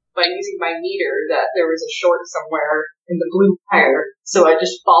by using my meter that there was a short somewhere in the blue wire. So I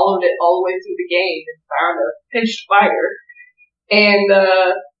just followed it all the way through the game and found a pinched wire. And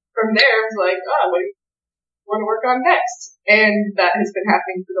from there, I was like, oh, what do you want to work on next? And that has been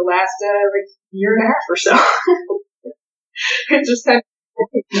happening for the last year and a half or so. It just had.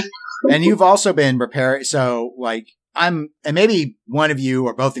 And you've also been repairing. So and maybe one of you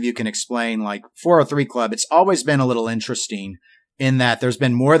or both of you can explain 403 Club. It's always been a little interesting in that there's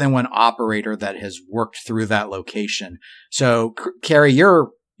been more than one operator that has worked through that location. So Carrie,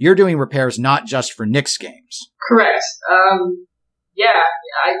 you're doing repairs not just for Nick's games. Correct. Yeah,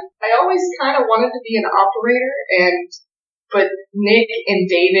 I always kind of wanted to be an operator, but Nick and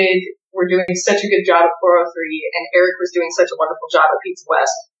David were doing such a good job at 403, and Eric was doing such a wonderful job at Pizza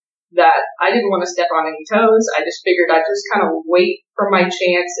West that I didn't want to step on any toes. I just figured I'd just kind of wait for my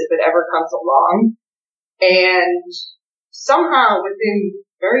chance if it ever comes along. And somehow, within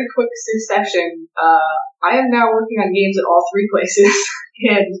very quick succession, I am now working on games at all three places.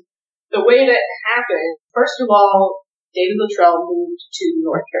 And the way that happened, first of all, David Luttrell moved to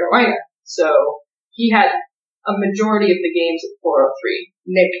North Carolina, so he had a majority of the games at 403.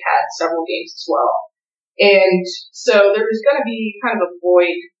 Nick had several games as well. And so there was going to be kind of a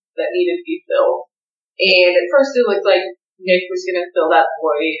void that needed to be filled. And at first it looked like Nick was going to fill that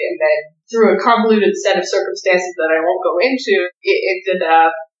void, and then through a convoluted set of circumstances that I won't go into, it ended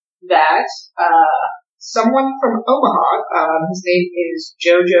up that someone from Omaha, his name is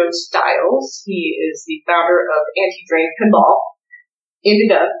Jojo Styles, he is the founder of Anti-Drain Pinball,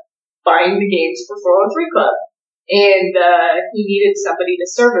 ended up buying the games for 403 Club. And he needed somebody to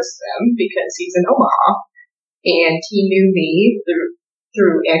service them because he's in Omaha. And he knew me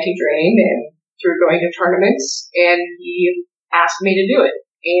through Anti-Drain and through going to tournaments, and he asked me to do it.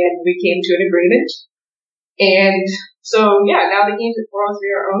 And we came to an agreement. And so, yeah, now the games at 403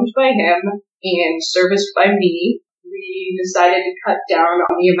 are owned by him and serviced by me. We decided to cut down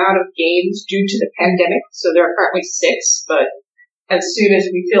on the amount of games due to the pandemic. So there are currently 6, but as soon as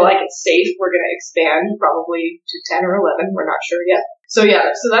we feel like it's safe, we're going to expand probably to 10 or 11. We're not sure yet. So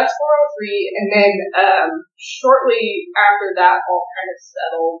yeah, so that's 403. And then shortly after that all kind of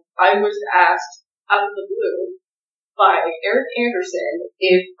settled, I was asked out of the blue by Eric Anderson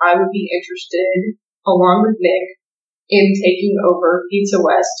if I would be interested, along with Nick, in taking over Pizza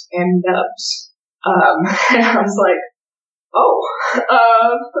West and Nubs. And I was like,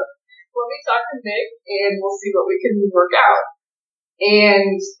 let me talk to Nick and we'll see what we can work out.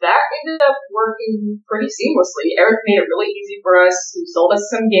 And that ended up working pretty seamlessly. Eric made it really easy for us. He sold us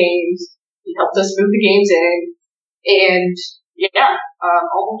some games. He helped us move the games in. And yeah,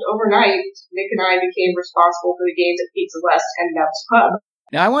 almost overnight, Nick and I became responsible for the games at Pizza West and Nubs Pub.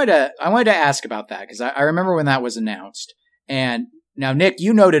 Now I wanted to ask about that because I remember when that was announced. And now, Nick,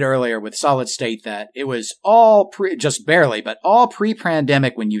 you noted earlier with Solid State that it was all just barely, but all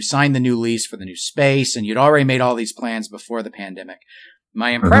pre-pandemic when you signed the new lease for the new space, and you'd already made all these plans before the pandemic.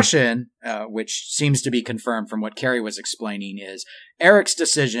 My impression, which seems to be confirmed from what Carrie was explaining, is Eric's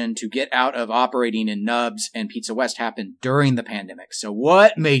decision to get out of operating in Nubs and Pizza West happened during the pandemic. So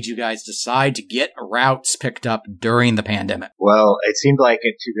what made you guys decide to get routes picked up during the pandemic? Well, it seemed like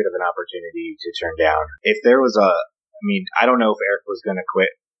too good of an opportunity to turn down. If there was I don't know if Eric was going to quit,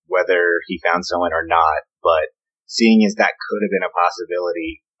 whether he found someone or not, but seeing as that could have been a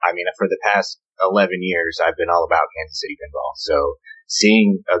possibility, for the past 11 years, I've been all about Kansas City Pinball. So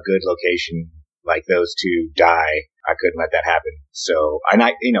seeing a good location like those two die, I couldn't let that happen. So,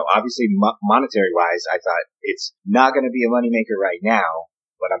 obviously monetary wise, I thought it's not going to be a moneymaker right now,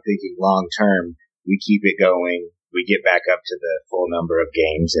 but I'm thinking long term, we keep it going. We get back up to the full number of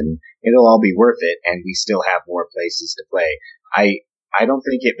games and it'll all be worth it. And we still have more places to play. I don't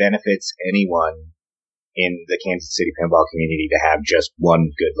think it benefits anyone in the Kansas City pinball community to have just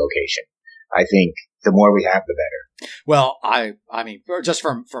one good location. I think the more we have, the better. Well, I mean, just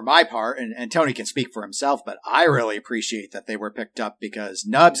for my part, and Tony can speak for himself, but I really appreciate that they were picked up because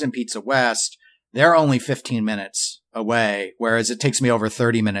Nubs and Pizza West, they're only 15 minutes away, whereas it takes me over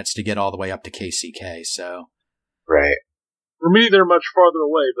 30 minutes to get all the way up to KCK. So, Right. For me, they're much farther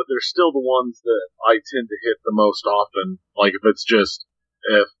away, but they're still the ones that I tend to hit the most often. Like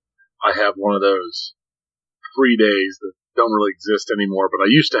if I have one of those free days that don't really exist anymore, but I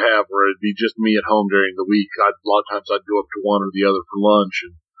used to have where it'd be just me at home during the week. A lot of times I'd go up to one or the other for lunch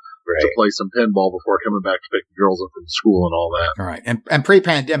and to play some pinball before coming back to pick the girls up from school and all that. all right. And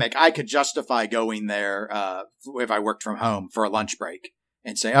pre-pandemic, I could justify going there, if I worked from home for a lunch break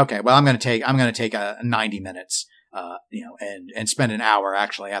and say, okay, well, I'm going to take a 90 minutes, and spend an hour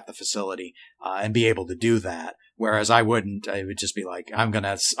actually at the facility, and be able to do that. Whereas I wouldn't, it would just be like, I'm going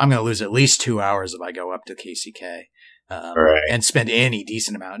to lose at least 2 hours if I go up to KCK, and spend any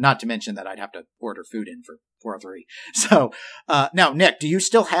decent amount, not to mention that I'd have to order food in for 403. So, now Nick, do you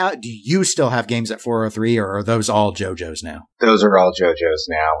still have games at 403, or are those all JoJo's now? Those are all JoJo's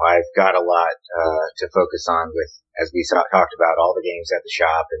now. I've got a lot, to focus on with, as we talked about, all the games at the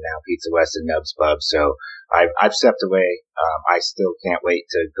shop and now Pizza West and Nubs Pub. So I've stepped away. I still can't wait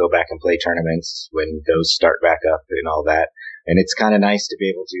to go back and play tournaments when those start back up and all that. And it's kind of nice to be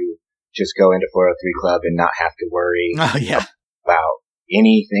able to just go into 403 Club and not have to worry about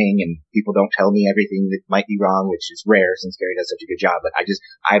anything, and people don't tell me everything that might be wrong, which is rare since Gary does such a good job, but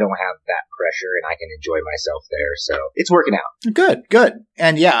I don't have that pressure and I can enjoy myself there. So it's working out. Good.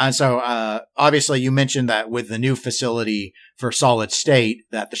 And so, obviously you mentioned that with the new facility for Solid State,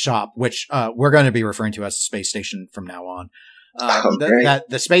 that the shop, which, we're going to be referring to as the space station from now on, that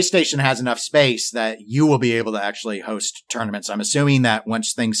the space station has enough space that you will be able to actually host tournaments. I'm assuming that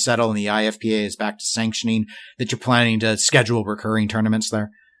once things settle and the IFPA is back to sanctioning, that you're planning to schedule recurring tournaments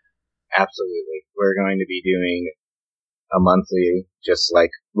there. Absolutely. We're going to be doing a monthly, just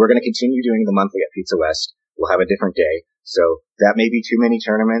like we're going to continue doing the monthly at Pizza West. We'll have a different day. So that may be too many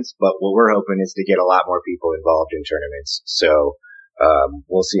tournaments, but what we're hoping is to get a lot more people involved in tournaments. So,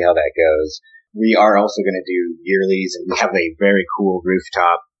 we'll see how that goes. We are also going to do yearlies, and we have a very cool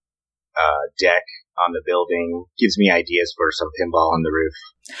rooftop deck on the building. Gives me ideas for some pinball on the roof.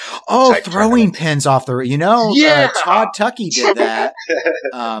 Oh, throwing pins off the roof. Todd Tucky did that.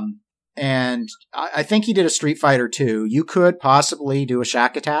 And I think he did a Street Fighter too. You could possibly do a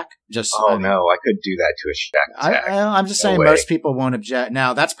Shack Attack. No, I could do that to a Shack Attack. I'm just saying most people won't object.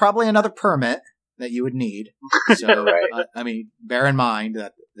 Now, that's probably another permit that you would need. So, bear in mind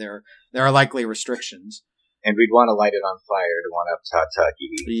that there are likely restrictions. And we'd want to light it on fire to one up Todd Tucky.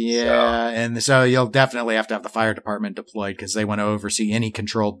 Yeah, and so you'll definitely have to have the fire department deployed because they want to oversee any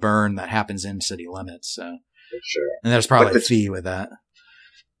controlled burn that happens in city limits. So. For sure. And there's probably a fee with that.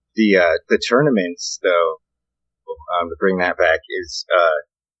 The tournaments, though, to bring that back, is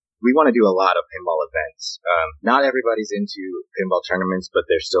we want to do a lot of pinball events. Not everybody's into pinball tournaments, but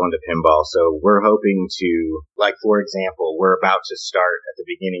they're still into pinball. So we're hoping to, like, for example, we're about to start at the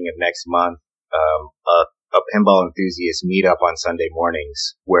beginning of next month a pinball enthusiast meetup on Sunday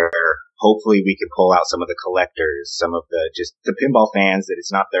mornings where hopefully we can pull out some of the collectors, some of the pinball fans that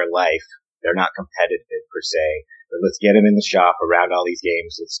it's not their life. They're not competitive per se, but let's get them in the shop around all these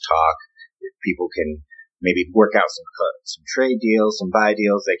games. Let's talk. If people can maybe work out some trade deals, some buy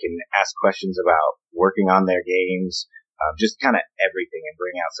deals. They can ask questions about working on their games, just kind of everything, and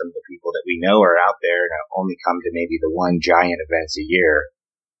bring out some of the people that we know are out there and only come to maybe the one giant events a year,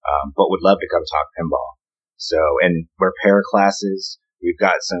 but would love to come talk pinball. So, and we're pair classes. We've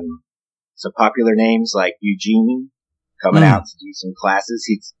got some popular names like Eugene coming out to do some classes.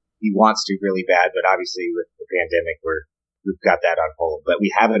 He wants to really bad, but obviously with the pandemic, we've got that on hold. But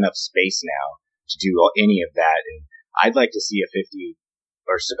we have enough space now to do any of that, and I'd like to see a 50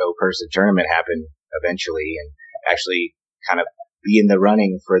 or so person tournament happen eventually, and actually kind of be in the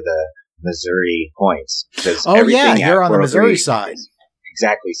running for the Missouri points. You're on the Missouri side.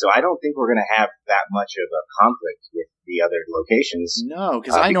 Exactly. So I don't think we're going to have that much of a conflict with the other locations. No,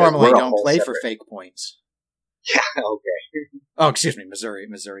 because I normally don't play for fake points. Yeah, okay. Oh, excuse me, Missouri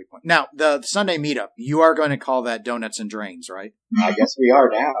point. Now, the Sunday meetup, you are going to call that Donuts and Drains, right? I guess we are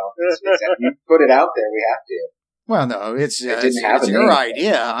now. You put it out there, we have to. Well, no, it's your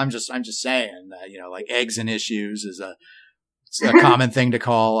idea. I'm just saying that, like Eggs and Issues is it's a common thing to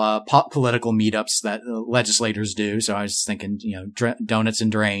call political meetups that legislators do. So I was thinking, Donuts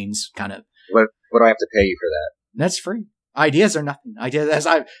and Drains kind of. What do I have to pay you for that? That's free. Ideas are nothing. If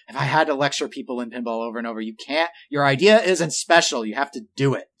I had to lecture people in pinball over and over, you can't. Your idea isn't special. You have to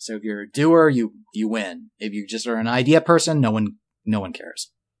do it. So if you're a doer, you win. If you just are an idea person, no one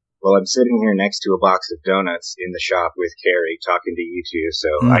cares. Well, I'm sitting here next to a box of donuts in the shop with Carrie talking to you two,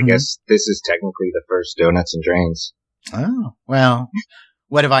 so I guess this is technically the first Donuts and Drains. Oh, well,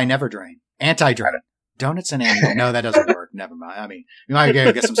 what have I never drained? Anti-drain. Donuts and anime. No, that doesn't work. Never mind. I mean, you might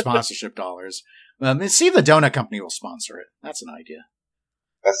get some sponsorship dollars. See if the donut company will sponsor it. That's an idea.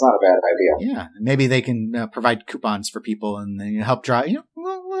 That's not a bad idea. Yeah, maybe they can provide coupons for people and then help drive. A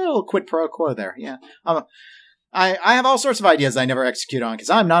little quid pro quo there. Yeah, I have all sorts of ideas I never execute on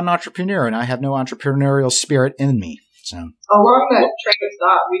because I'm not an entrepreneur and I have no entrepreneurial spirit in me. So along that train of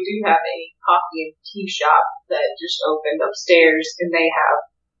thought, we do have a coffee and tea shop that just opened upstairs, and they have,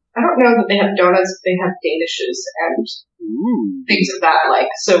 I don't know that they have donuts, but they have danishes and things of that like.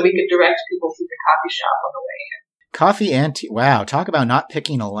 So we could direct people to the coffee shop on the way in. Coffee and tea. Wow, talk about not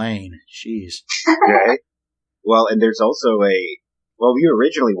picking a lane. Jeez. Right. Well, and there's also we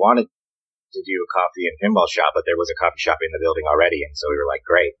originally wanted to do a coffee and pinball shop, but there was a coffee shop in the building already, and so we were like,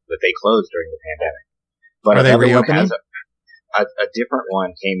 great, but they closed during the pandemic. But are they reopening? A different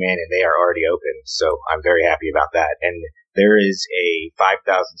one came in, and they are already open, so I'm very happy about that. And there is a 5,000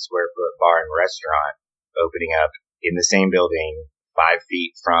 square foot bar and restaurant opening up in the same building, 5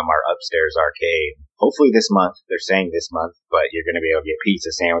 feet from our upstairs arcade. Hopefully this month. They're saying this month, but you're going to be able to get pizza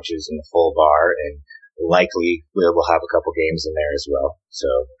sandwiches in the full bar, and likely we'll have a couple games in there as well. So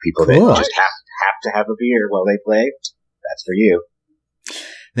people that just have to have a beer while they play, that's for you.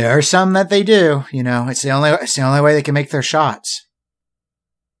 There are some that they do. It's the only way they can make their shots.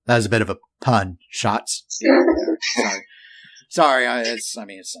 That was a bit of a pun. Shots. Sorry. It's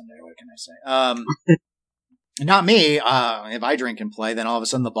Sunday. What can I say? Not me. If I drink and play, then all of a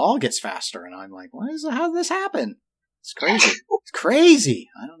sudden the ball gets faster, and I'm like, how did this happen? It's crazy. It's crazy.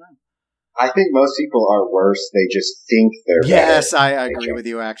 I don't know. I think most people are worse. They just think they're better. Yes, I agree with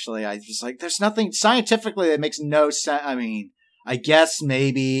you, actually. I just there's nothing scientifically that makes no sense. I mean, I guess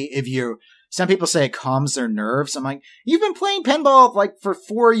maybe some people say it calms their nerves. I'm like, you've been playing pinball for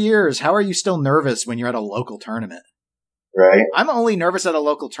 4 years. How are you still nervous when you're at a local tournament? Right. I'm only nervous at a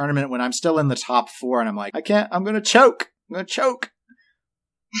local tournament when I'm still in the top 4 and I'm like, I'm going to choke. I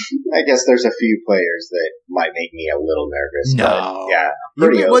guess there's a few players that might make me a little nervous. No.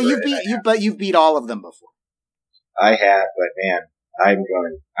 But yeah. You've beat all of them before. I have, but man, I'm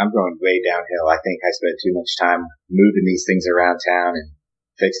going way downhill. I think I spent too much time moving these things around town and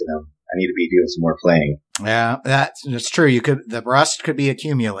fixing them. I need to be doing some more playing. Yeah, that's true. The rust could be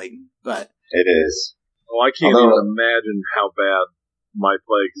accumulating, but it is. Oh, I can't even imagine how bad my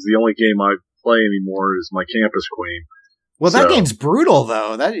play, because the only game I play anymore is my Campus Queen. Well, that game's brutal,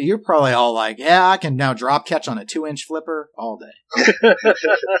 though. You're probably all like, yeah, I can now drop catch on a 2-inch flipper all day.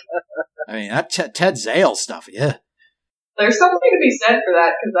 I mean, that Ted Zale stuff, yeah. There's something to be said for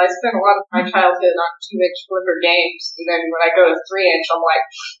that, because I spent a lot of my childhood on 2-inch flipper games, and then when I go to 3-inch, I'm like,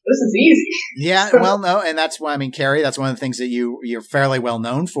 this is easy. Yeah, well, no, and that's why, Carrie, that's one of the things that you're fairly well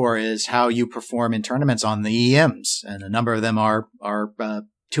known for is how you perform in tournaments on the EMs, and a number of them are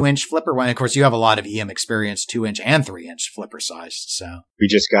 2-inch flipper one. Of course, you have a lot of EM experience, 2-inch and 3-inch flipper sized. So we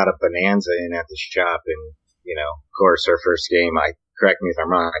just got a Bonanza in at the shop, and of course, our first game. Correct me if I'm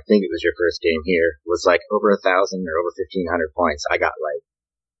wrong. I think it was your first game here. Was over 1,000 or over 1,500 points. I got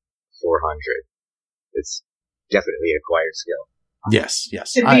 400. It's definitely acquired skill. Yes.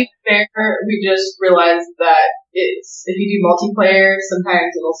 To be fair, we just realized that if you do multiplayer,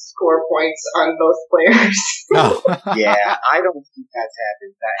 sometimes it'll score points on both players. Oh. Yeah, I don't think that's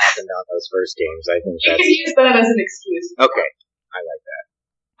happened. That happened on those first games. I think you can use that as an excuse. Okay, I like that.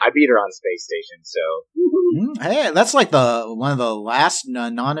 I beat her on Space Station, so. Hey, that's one of the last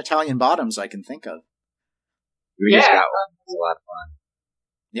non-Italian bottoms I can think of. We just got one. It was a lot of fun.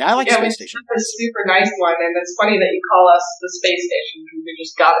 Yeah, I like Space Station. It's a super nice one, and it's funny that you call us the Space Station because we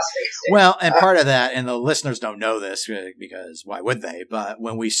just got a Space Station. Well, and part of that, and the listeners don't know this because why would they? But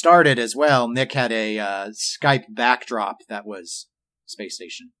when we started as well, Nick had a Skype backdrop that was Space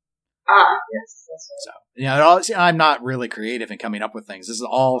Station. Yes. That's right. So, I'm not really creative in coming up with things. This is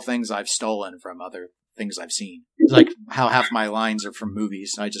all things I've stolen from other things I've seen. It's like how half my lines are from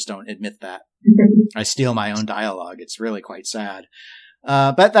movies. I just don't admit that. I steal my own dialogue. It's really quite sad.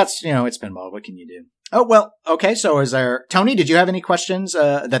 But that's, it's pinball. What can you do? Oh, well, okay. So Tony, did you have any questions,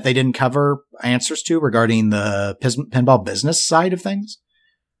 that they didn't cover answers to regarding the pinball business side of things?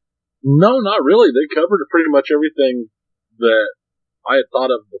 No, not really. They covered pretty much everything that I had thought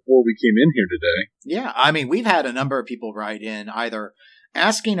of before we came in here today. Yeah. I mean, we've had a number of people write in either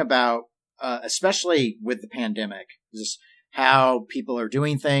asking about, especially with the pandemic, just how people are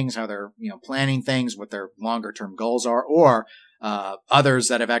doing things, how they're, planning things, what their longer term goals are, or others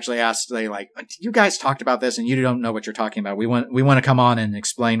that have actually asked, you guys talked about this and you don't know what you're talking about. We want to come on and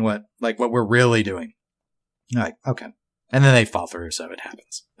explain what we're really doing. Like, okay. And then they fall through, so it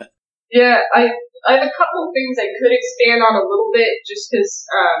happens. But. Yeah, I have a couple of things I could expand on a little bit, just because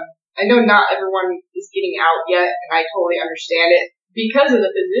I know not everyone is getting out yet, and I totally understand it. Because of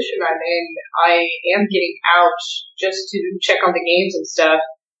the position I'm in, I am getting out just to check on the games and stuff.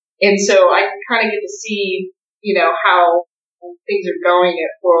 And so I kind of get to see, how things are going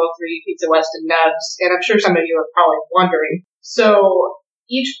at 403, Pizza West, and Nubs. And I'm sure some of you are probably wondering. So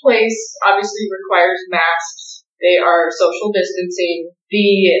each place obviously requires masks. They are social distancing.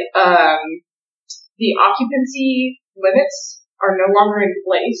 The occupancy limits are no longer in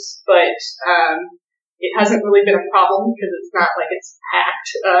place, but it hasn't really been a problem because it's not like it's packed.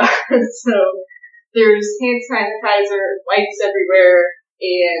 So there's hand sanitizer, wipes everywhere,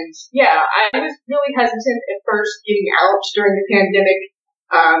 and yeah, I was really hesitant at first getting out during the pandemic,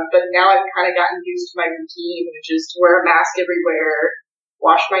 but now I've kind of gotten used to my routine, which is to wear a mask everywhere,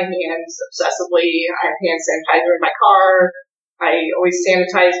 wash my hands obsessively. I have hand sanitizer in my car. I always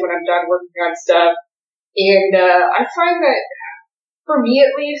sanitize when I'm done working on stuff, and I find that for me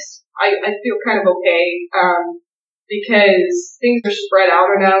at least, I feel kind of okay, because things are spread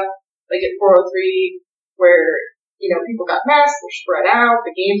out enough, like at 403, where, people got masks, they're spread out,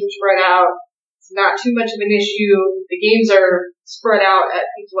 the games are spread out, it's not too much of an issue, the games are spread out at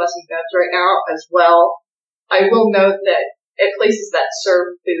Pizza West and Nubs right now as well. I will note that at places that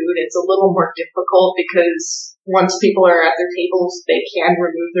serve food, it's a little more difficult because once people are at their tables, they can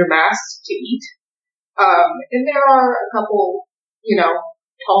remove their masks to eat. And there are a couple,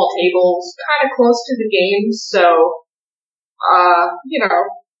 tall tables kind of close to the games, so,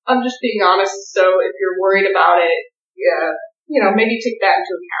 I'm just being honest, so if you're worried about it, maybe take that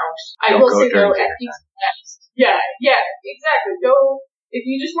into account. I will say though, at Pizza West, yeah, exactly, if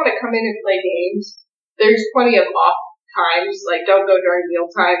you just want to come in and play games, there's plenty of off times, like don't go during meal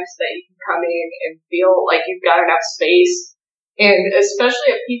times that you can come in and feel like you've got enough space, and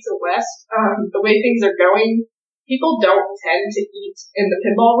especially at Pizza West, the way things are going, people don't tend to eat in the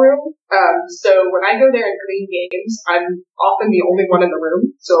pinball room. So when I go there and clean games, I'm often the only one in the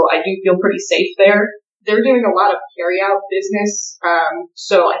room. So I do feel pretty safe there. They're doing a lot of carry-out business.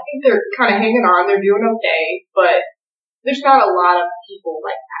 So I think they're kind of hanging on. They're doing okay, but there's not a lot of people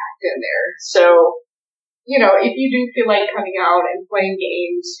packed in there. So, if you do feel like coming out and playing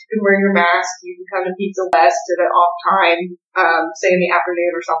games, you can wear your mask. You can come to Pizza West at an off time, say in the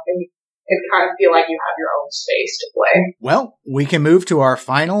afternoon or something, and kind of feel like you have your own space to play. Well, we can move to our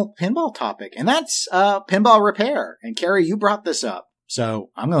final pinball topic, and that's pinball repair. And Carrie, you brought this up,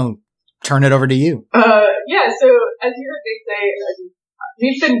 so I'm going to turn it over to you. Yeah, so as you heard Nick say,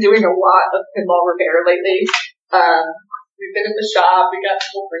 we've been doing a lot of pinball repair lately. We've been at the shop, we got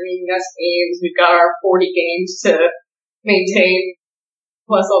people bringing us games, we've got our 40 games to maintain,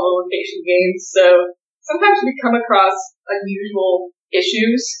 plus all the location games. So sometimes we come across unusual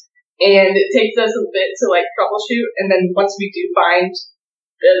issues, and it takes us a bit to troubleshoot, and then once we do find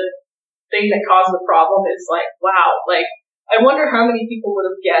the thing that caused the problem, it's wow, I wonder how many people would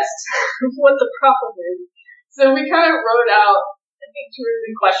have guessed what the problem is. So we kind of wrote out, I think, 2 or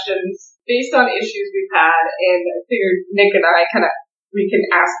 3 questions based on issues we've had, and I figured Nick and I we can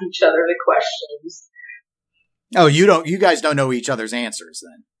ask each other the questions. Oh, you guys don't know each other's answers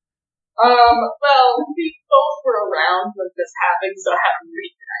then? Well, we both were around when this happened, so I have a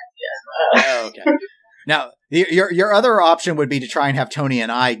pretty good idea. Oh, okay. Now, your other option would be to try and have Tony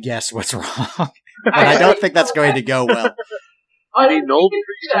and I guess what's wrong. But I don't think that's going to go well. I need an old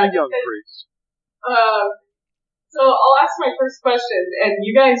priest and a young priest. So I'll ask my first question, and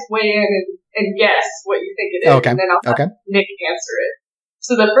you guys weigh in and guess what you think it is, okay. And then I'll have Nick answer it.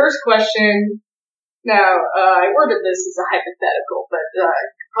 So the first question, now, I worded this as a hypothetical, but you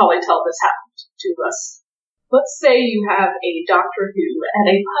can probably tell this happened to us. Let's say you have a Doctor Who at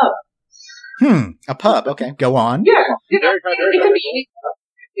a pub. A pub, okay. Go on. Yeah, it could be any pub.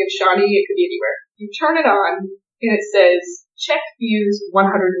 It could be a Shawnee, it could be anywhere. You turn it on, and it says, check fuse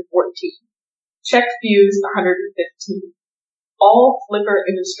 114. Check fuse 115. All flipper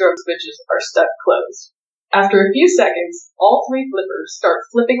and stroke switches are stuck closed. After a few seconds, all 3 flippers start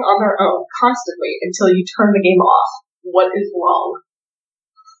flipping on their own constantly until you turn the game off. What is wrong?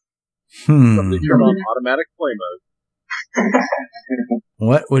 Somebody turn on automatic play mode.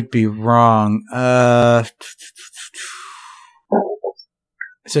 What would be wrong?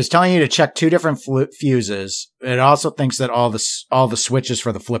 So it's telling you to check 2 different fuses. It also thinks that all the switches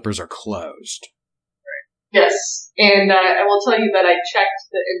for the flippers are closed. Yes, and I will tell you that I checked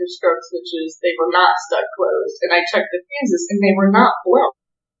the interstroke switches; they were not stuck closed, and I checked the fuses, and they were not blown.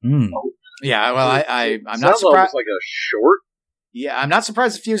 Yeah, well, I'm not surprised. Sounds like a short. Yeah, I'm not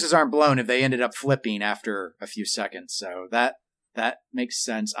surprised the fuses aren't blown if they ended up flipping after a few seconds. So that makes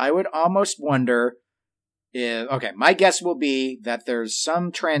sense. I would almost wonder Okay, my guess will be that there's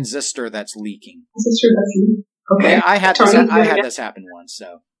some transistor that's leaking. Is this true? Okay. Yeah, I had Tony, this happen once,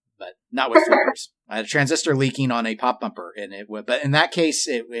 but not with flippers. I had a transistor leaking on a pop bumper, but in that case,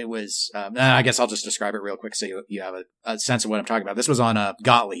 it was. I guess I'll just describe it real quick so you have a sense of what I'm talking about. This was on a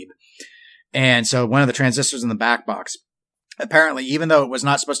Gottlieb, and so one of the transistors in the back box, apparently, even though it was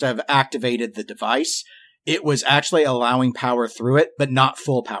not supposed to have activated the device, it was actually allowing power through it, but not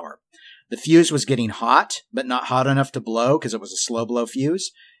full power. The fuse was getting hot, but not hot enough to blow because it was a slow blow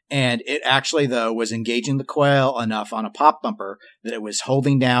fuse. And it actually, though, was engaging the coil enough on a pop bumper that it was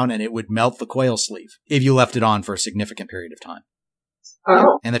holding down and it would melt the coil sleeve if you left it on for a significant period of time.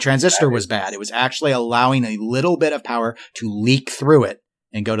 Oh. And the transistor was bad. It was actually allowing a little bit of power to leak through it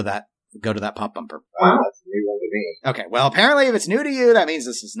and go to that pop bumper. Wow, that's a new one to me. Okay, well, apparently if it's new to you, that means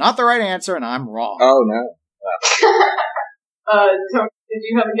this is not the right answer and I'm wrong. Oh, no. Tony, did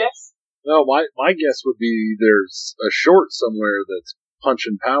you have a guess? No, my guess would be there's a short somewhere that's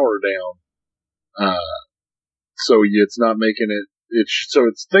punching power down. So it's not making it. So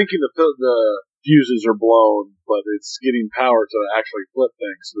it's thinking the fuses are blown, but it's getting power to actually flip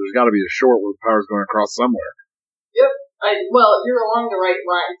things. So there's got to be a short where the power's going across somewhere. Yep. Well, you're along the right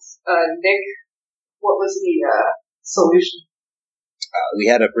lines. Nick, what was the solution? We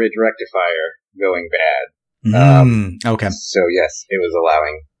had a bridge rectifier going bad. Okay. So yes, it was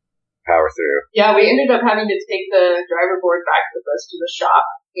allowing power through. Yeah, we ended up having to take the driver board back with us to the shop,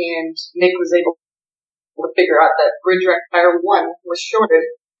 and Nick was able to figure out that bridge rectifier 1 was shorted,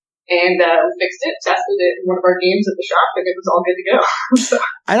 and we fixed it, tested it in one of our games at the shop, and it was all good to go. So.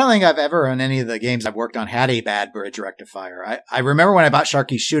 I don't think I've ever, in any of the games I've worked on, had a bad bridge rectifier. I remember when I bought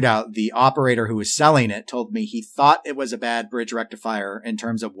Sharky's Shootout, the operator who was selling it told me he thought it was a bad bridge rectifier in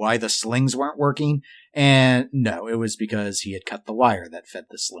terms of why the slings weren't working. And no, it was because he had cut the wire that fed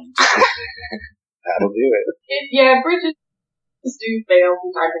the slings. That'll do it. Yeah, bridges do fail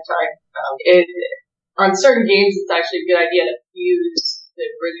from time to time. On certain games, it's actually a good idea to fuse the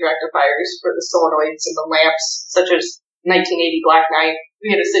bridge rectifiers for the solenoids and the lamps, such as 1980 Black Knight.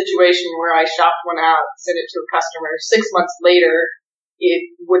 We had a situation where I shopped one out, sent it to a customer. 6 months later,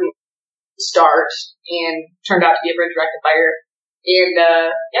 it wouldn't start and turned out to be a bridge rectifier. And,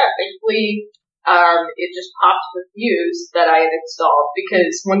 thankfully, it just popped the fuse that I had installed,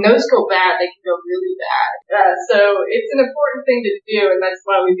 because when those go bad, they can go really bad. So it's an important thing to do, and that's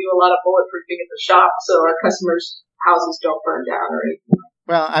why we do a lot of bulletproofing at the shop, so our customers' houses don't burn down or anything.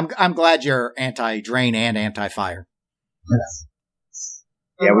 Well, I'm glad you're anti-drain and anti-fire.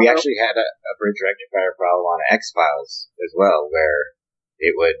 Yeah, we actually had a bridge rectifier problem on X-Files as well, where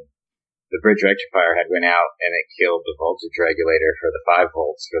the bridge rectifier had went out and it killed the voltage regulator for the 5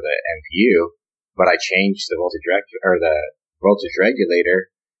 volts for the MPU, but I changed the voltage regulator.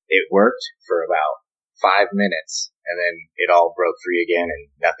 It worked for about 5 minutes, and then it all broke free again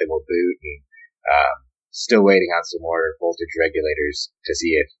and nothing will boot, and still waiting on some more voltage regulators to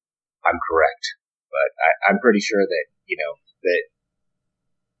see if I'm correct. But I'm pretty sure that, that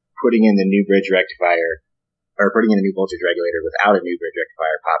putting in the new bridge rectifier, or putting in a new voltage regulator without a new bridge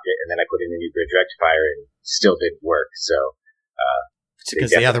rectifier popped it, and then I put in a new bridge rectifier and still didn't work. So, it's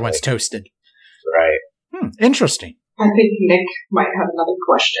because the other one's toasted. Right. Interesting. I think Nick might have another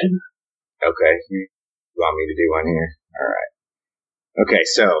question. Okay. You want me to do one here? All right. Okay,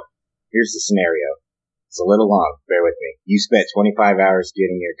 so here's the scenario. It's a little long. Bear with me. You spent 25 hours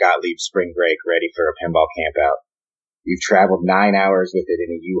getting your Gottlieb spring break ready for a pinball campout. You've traveled 9 hours with it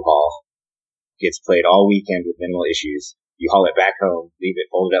in a U-Haul. Gets played all weekend with minimal issues. You haul it back home, leave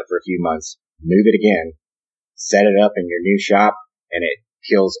it folded up for a few months, move it again, set it up in your new shop, and it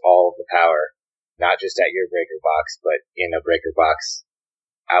kills all of the power. Not just at your breaker box, but in a breaker box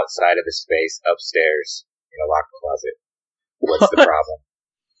outside of the space upstairs in a locked closet. What's the problem?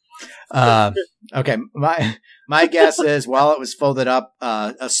 Okay, my guess is while it was folded up,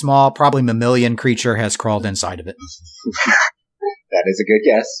 a small, probably mammalian creature has crawled inside of it. That is a good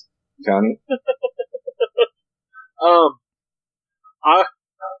guess, Tony.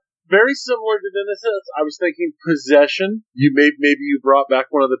 Very similar to Dennis. I was thinking possession. Maybe you brought back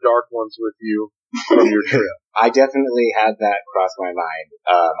one of the dark ones with you from your trip. I definitely had that cross my mind.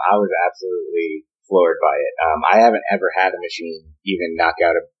 I was absolutely floored by it. I haven't ever had a machine even knock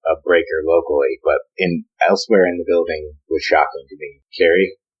out a breaker locally, but elsewhere in the building was shocking to me.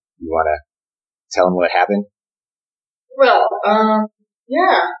 Carrie, you want to tell them what happened? Well,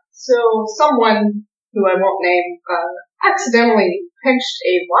 yeah. So someone who I won't name accidentally pinched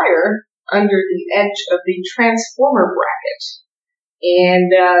a wire under the edge of the transformer bracket,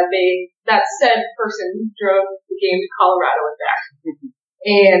 and that said person drove the game to Colorado and back.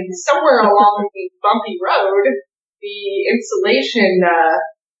 And somewhere along the bumpy road, the insulation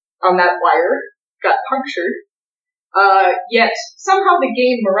on that wire got punctured. Yet somehow the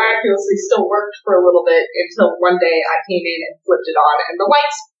game miraculously still worked for a little bit until one day I came in and flipped it on and the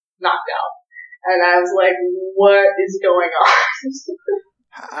lights knocked out. And I was like, what is going on?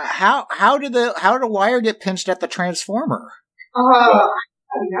 How did the wire get pinched at the transformer? I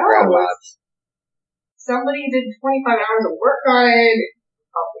don't know. Somebody did 25 hours of work on it,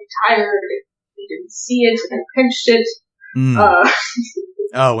 probably tired, they didn't see it, and pinched it.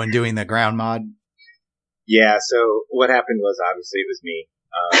 Oh, when doing the ground mod? Yeah, so what happened was, obviously, it was me.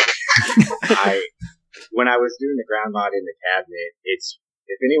 When I was doing the ground mod in the cabinet,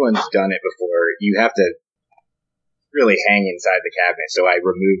 if anyone's done it before, you have to really hang inside the cabinet. So I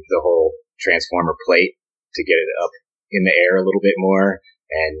removed the whole transformer plate to get it up in the air a little bit more,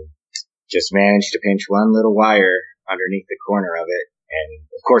 and just managed to pinch one little wire underneath the corner of it. And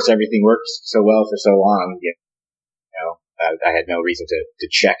of course, everything worked so well for so long. I had no reason to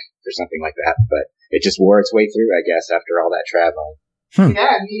check for something like that, but it just wore its way through, I guess, after all that traveling.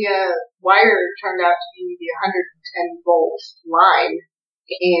 Yeah, the wire turned out to be the 110 volt line,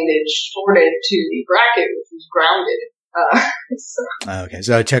 and it shorted to the bracket, which was grounded. Okay,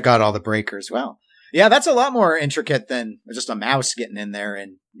 so it took out all the breakers. Well, yeah, that's a lot more intricate than just a mouse getting in there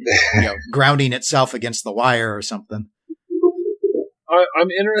and grounding itself against the wire or something.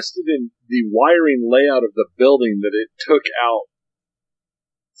 I'm interested in the wiring layout of the building that it took out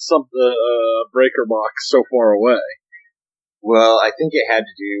breaker box so far away. Well, I think it had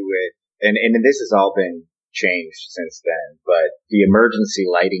to do with, and this has all been changed since then, but the emergency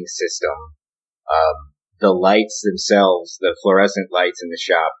lighting system, the lights themselves, the fluorescent lights in the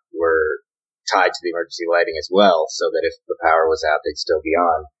shop were tied to the emergency lighting as well, so that if the power was out, they'd still be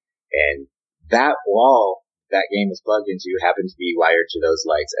on. And that wall that game was plugged into happened to be wired to those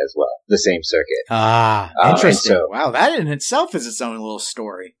lights as well, the same circuit. Interesting. Wow, that in itself is its own little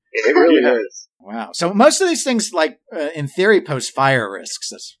story. It really is. Wow. So most of these things, in theory, pose fire risks.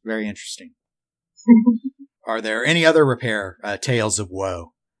 That's very interesting. Are there any other repair tales of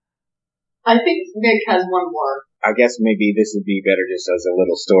woe? I think Nick has one more. I guess maybe this would be better just as a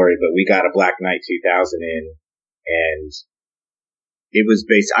little story, but we got a Black Knight 2000 in, and it was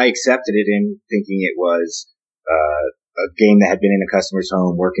I accepted it in thinking it was a game that had been in a customer's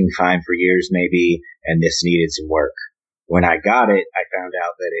home, working fine for years maybe, and this needed some work. When I got it, I found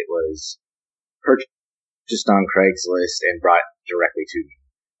out that it was purchased on Craigslist and brought directly to me.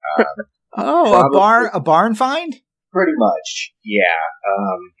 A barn find? Pretty much, yeah.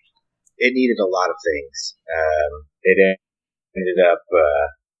 It needed a lot of things. It ended up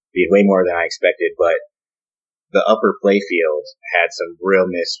being way more than I expected, but the upper playfield had some real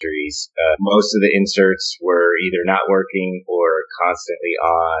mysteries. Most of the inserts were either not working or constantly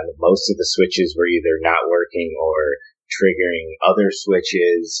on. Most of the switches were either not working or triggering other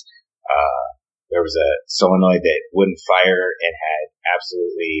switches. There was a solenoid that wouldn't fire and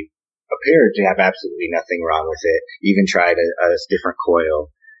appeared to have absolutely nothing wrong with it. Even tried a different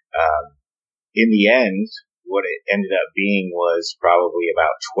coil. In the end, what it ended up being was probably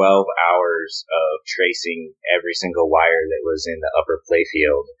about 12 hours of tracing every single wire that was in the upper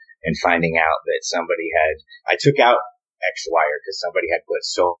playfield and finding out that I took out extra wire because somebody had put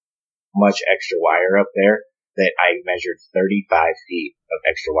so much extra wire up there that I measured 35 feet of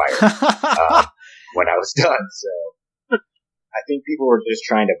extra wire when I was done. So I think people were just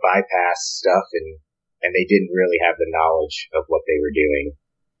trying to bypass stuff and they didn't really have the knowledge of what they were doing.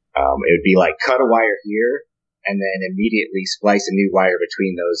 It would be like cut a wire here and then immediately splice a new wire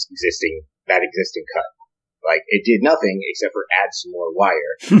between that existing cut. Like, it did nothing except for add some more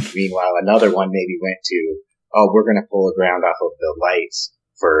wire. Meanwhile, another one maybe went to, we're going to pull the ground off of the lights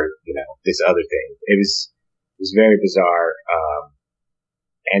for, this other thing. It was very bizarre.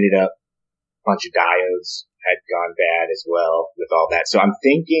 Ended up a bunch of diodes had gone bad as well with all that. So I'm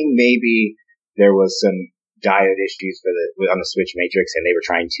thinking maybe there was some diode issues on the switch matrix, and they were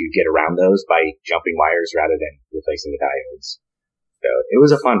trying to get around those by jumping wires rather than replacing the diodes. So it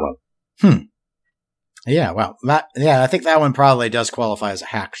was a fun one. Yeah, well, I think that one probably does qualify as a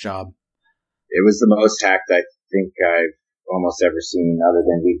hack job. It was the most hacked I think I've almost ever seen, other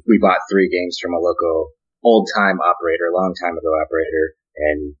than we bought 3 games from a local long time ago operator,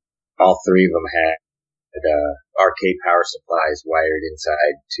 and all 3 of them had arcade power supplies wired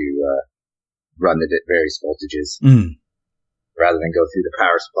inside to run the various voltages rather than go through the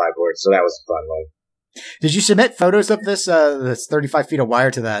power supply board. So that was a fun one. Did you submit photos of this 35 feet of wire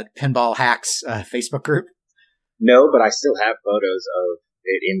to that Pinball Hacks Facebook group? No, but I still have photos of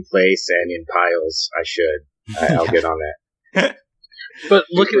it in place and in piles. I should. I'll get on that. But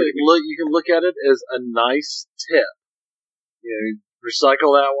you can look at it as a nice tip.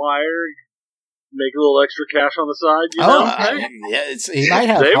 Recycle that wire, make a little extra cash on the side. He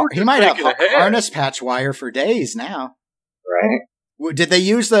might have harness patch wire for days now. Right. Did they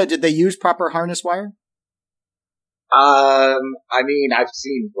use proper harness wire? I mean, I've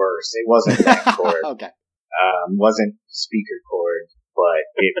seen worse. It wasn't that cord. Okay. Wasn't speaker cord, but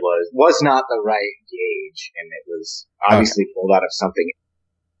it was not the right gauge, and it was obviously pulled out of something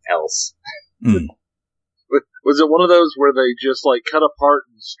else. Mm. Was it one of those where they just cut apart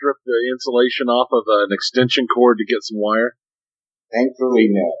and stripped the insulation off of an extension cord to get some wire? Thankfully,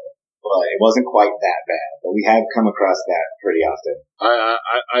 no. But it wasn't quite that bad. But we have come across that pretty often.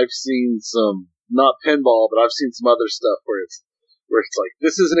 I've seen some, not pinball, but I've seen some other stuff where it's like,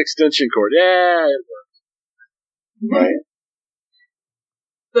 this is an extension cord. Yeah, it works. Right.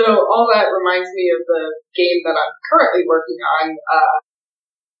 So all that reminds me of the game that I'm currently working on,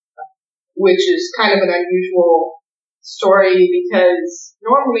 which is kind of an unusual story because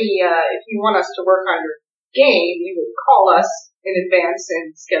normally if you want us to work on your game, you would call us in advance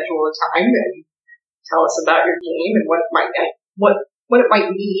and schedule a time and tell us about your game and what it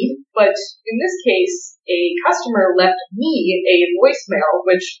might need. But in this case, a customer left me a voicemail,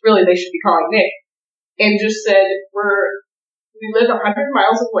 which really they should be calling Nick, and just said, we live 100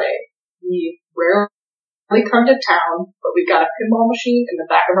 miles away. We rarely come to town, but we got a pinball machine in the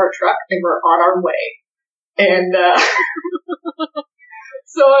back of our truck and we're on our way. And,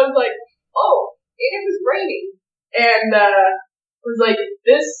 so I was like, oh, and it was raining. And, was like,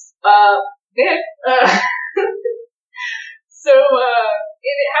 Nick, so,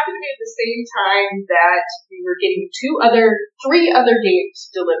 and it happened to be at the same time that we were getting three other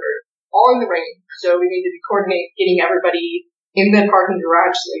games delivered, all in the rain. So we needed to coordinate getting everybody in the parking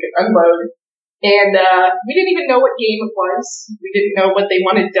garage so they could unload. And, we didn't even know what game it was. We didn't know what they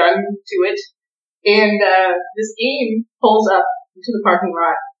wanted done to it. And, this game pulls up into the parking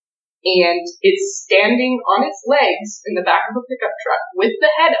lot. And it's standing on its legs in the back of a pickup truck with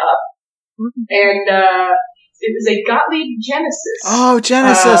the head up. And it was a Gottlieb Genesis. Oh,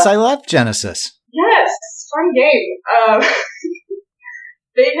 Genesis. I love Genesis. Yes. Fun game.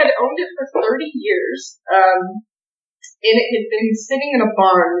 They had owned it for 30 years. And it had been sitting in a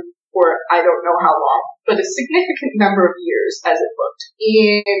barn for I don't know how long, but a significant number of years as it looked.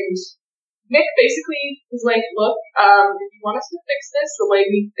 And Nick basically was like, look, if you want us to fix this the way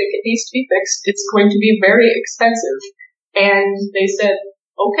we think it needs to be fixed, it's going to be very expensive. And they said,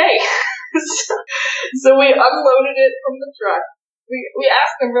 okay. So we unloaded it from the truck. We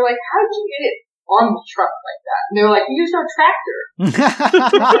asked them, we're like, how did you get it on the truck like that? And they were like, we used our tractor.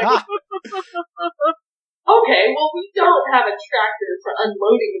 Okay, well, we don't have a tractor for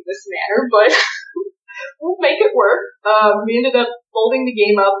unloading in this manner, but we'll make it work. We ended up folding the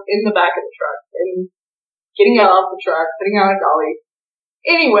game up in the back of the truck and getting it off the truck, putting it on a dolly.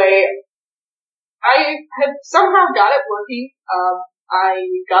 Anyway, I had somehow got it working. I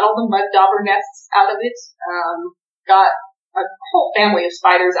got all the mud dauber nests out of it, got a whole family of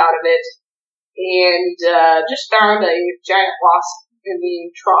spiders out of it, and just found a giant wasp in the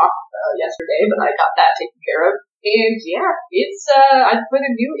trough yesterday, but I got that taken care of. And yeah, it's I put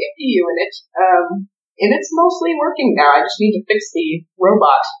a new MPU in it, and it's mostly working now. I just need to fix the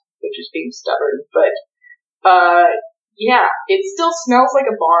robot, which is being stubborn. But yeah, it still smells like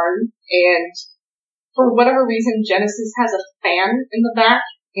a barn, and for whatever reason, Genesis has a fan in the back,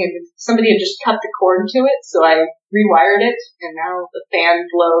 and somebody had just cut the cord to it, so I rewired it, and now the fan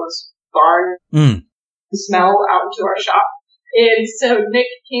blows barn smell out into our shop. And so Nick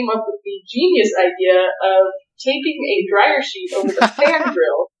came up with the genius idea of taping a dryer sheet over the fan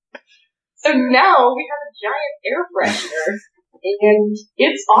grill. So now we have a giant air freshener, and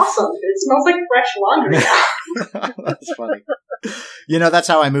it's awesome. It smells like fresh laundry now. That's funny. That's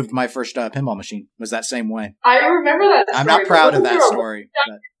how I moved my first pinball machine, was that same way. I remember that story. I'm not proud of that story.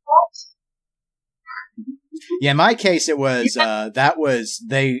 Yeah, in my case, it was, I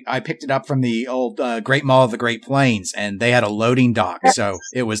picked it up from the old Great Mall of the Great Plains, and they had a loading dock, so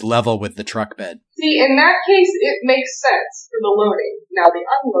it was level with the truck bed. See, in that case, it makes sense for the loading. Now, the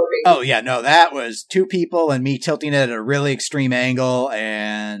unloading. Oh, yeah, no, that was two people and me tilting it at a really extreme angle,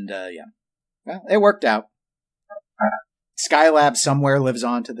 and, yeah. Well, it worked out. Skylab somewhere lives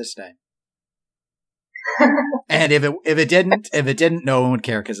on to this day. And if it didn't, no one would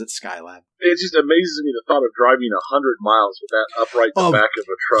care because it's Skylab. It just amazes me the thought of driving 100 miles with that upright in the back of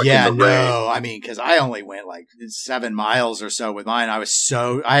a truck. Yeah, in the no, rain. I mean, because I only went like 7 miles or so with mine. I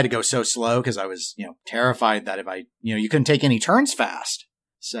had to go so slow because I was, terrified that if you couldn't take any turns fast.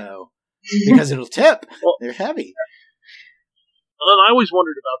 So, because it'll tip. Well, they're heavy. And I always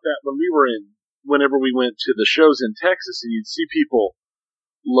wondered about that whenever we went to the shows in Texas, and you'd see people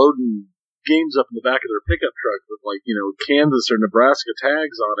loading games up in the back of their pickup truck with, like, Kansas or Nebraska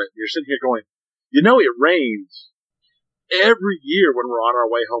tags on it. And you're sitting here going, it rains every year when we're on our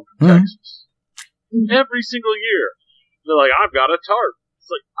way home from Texas. Every single year. They're like, I've got a tarp. It's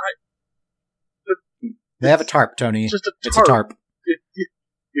like, they have a tarp, Tony. It's just a tarp. It's a tarp.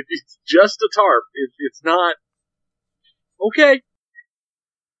 If it's just a tarp, it's not. Okay.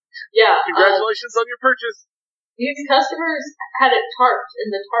 Yeah. Congratulations on your purchase. These customers had it tarped,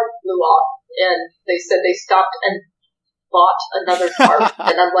 and the tarp blew off, and they said they stopped and bought another tarp,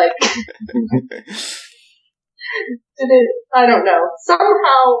 and I'm like, I don't know.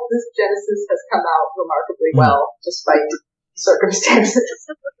 Somehow this Genesis has come out remarkably well, despite circumstances.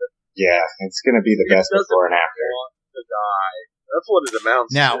 Yeah, it's going to be the best before and after. To die. That's what it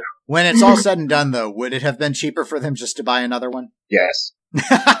amounts to. Now, when it's all said and done, though, would it have been cheaper for them just to buy another one? Yes.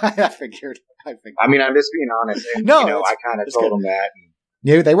 I figured. I mean, I'm just being honest. And, no, I kind of told them that.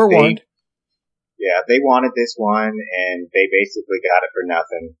 Yeah, they were warned. Yeah, they wanted this one, and they basically got it for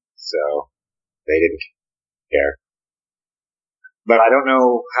nothing, so they didn't care. But I don't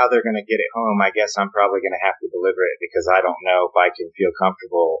know how they're going to get it home. I guess I'm probably going to have to deliver it because I don't know if I can feel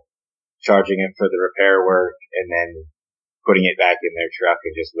comfortable charging them for the repair work and then putting it back in their truck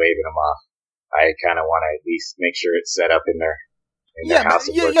and just waving them off. I kind of want to at least make sure it's set up in their house.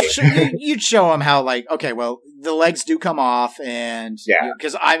 You'd show them how, like, okay, well, the legs do come off, and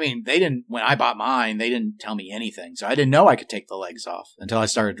because they didn't. When I bought mine, they didn't tell me anything, so I didn't know I could take the legs off until I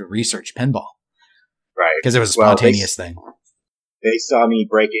started to research pinball. Right, because it was a spontaneous thing. They saw me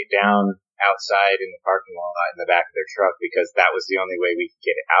break it down outside in the parking lot in the back of their truck because that was the only way we could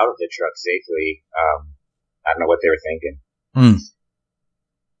get it out of the truck safely. I don't know what they were thinking.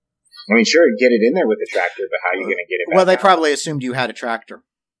 I mean, sure, get it in there with the tractor, but how are you going to get it back? Well, they out? probably assumed you had a tractor.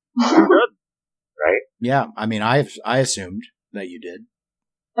 Right? Yeah, I mean, I assumed that you did.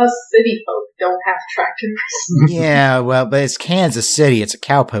 Us city folk don't have tractors. Yeah, well, but it's Kansas City. It's a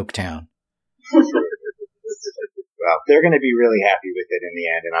cowpoke town. Well, they're going to be really happy with it in the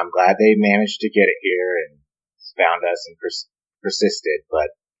end, and I'm glad they managed to get it here and found us and persisted. But,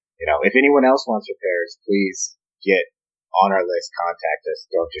 if anyone else wants repairs, please get on our list, contact us.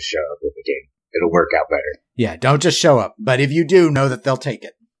 Don't just show up with the game. It'll work out better. Yeah, don't just show up. But if you do, know that they'll take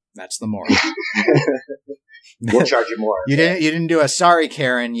it. That's the moral. We'll charge you more. You didn't do a sorry,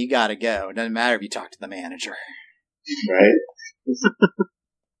 Karen. You got to go. It doesn't matter if you talk to the manager. Right?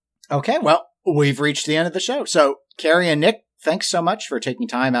 Okay, well, we've reached the end of the show. So, Carrie and Nick, thanks so much for taking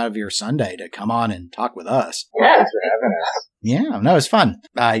time out of your Sunday to come on and talk with us. Yeah, thanks for having us. Yeah, no, it was fun.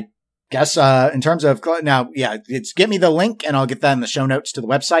 I guess in terms of now, it's get me the link and I'll get that in the show notes to the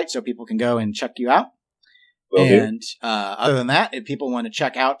website so people can go and check you out. And other than that, if people want to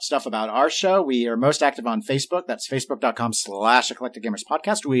check out stuff about our show, we are most active on Facebook. That's facebook.com/Eclectic Gamers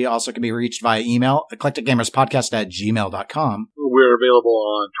Podcast. We also can be reached via email, eclecticgamerspodcast@gmail.com. We're available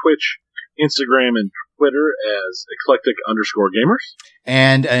on Twitch, Instagram, and Twitter as eclectic_gamers.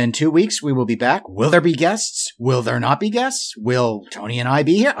 And in 2 weeks, we will be back. Will there be guests? Will there not be guests? Will Tony and I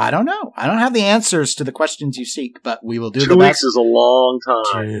be here? I don't know. I don't have the answers to the questions you seek, but we will do the best. 2 weeks is a long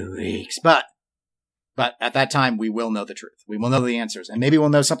time. 2 weeks. But at that time, we will know the truth. We will know the answers. And maybe we'll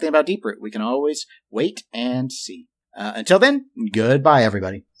know something about Deeproot. We can always wait and see. Until then, goodbye,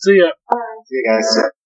 everybody. See ya. See you guys.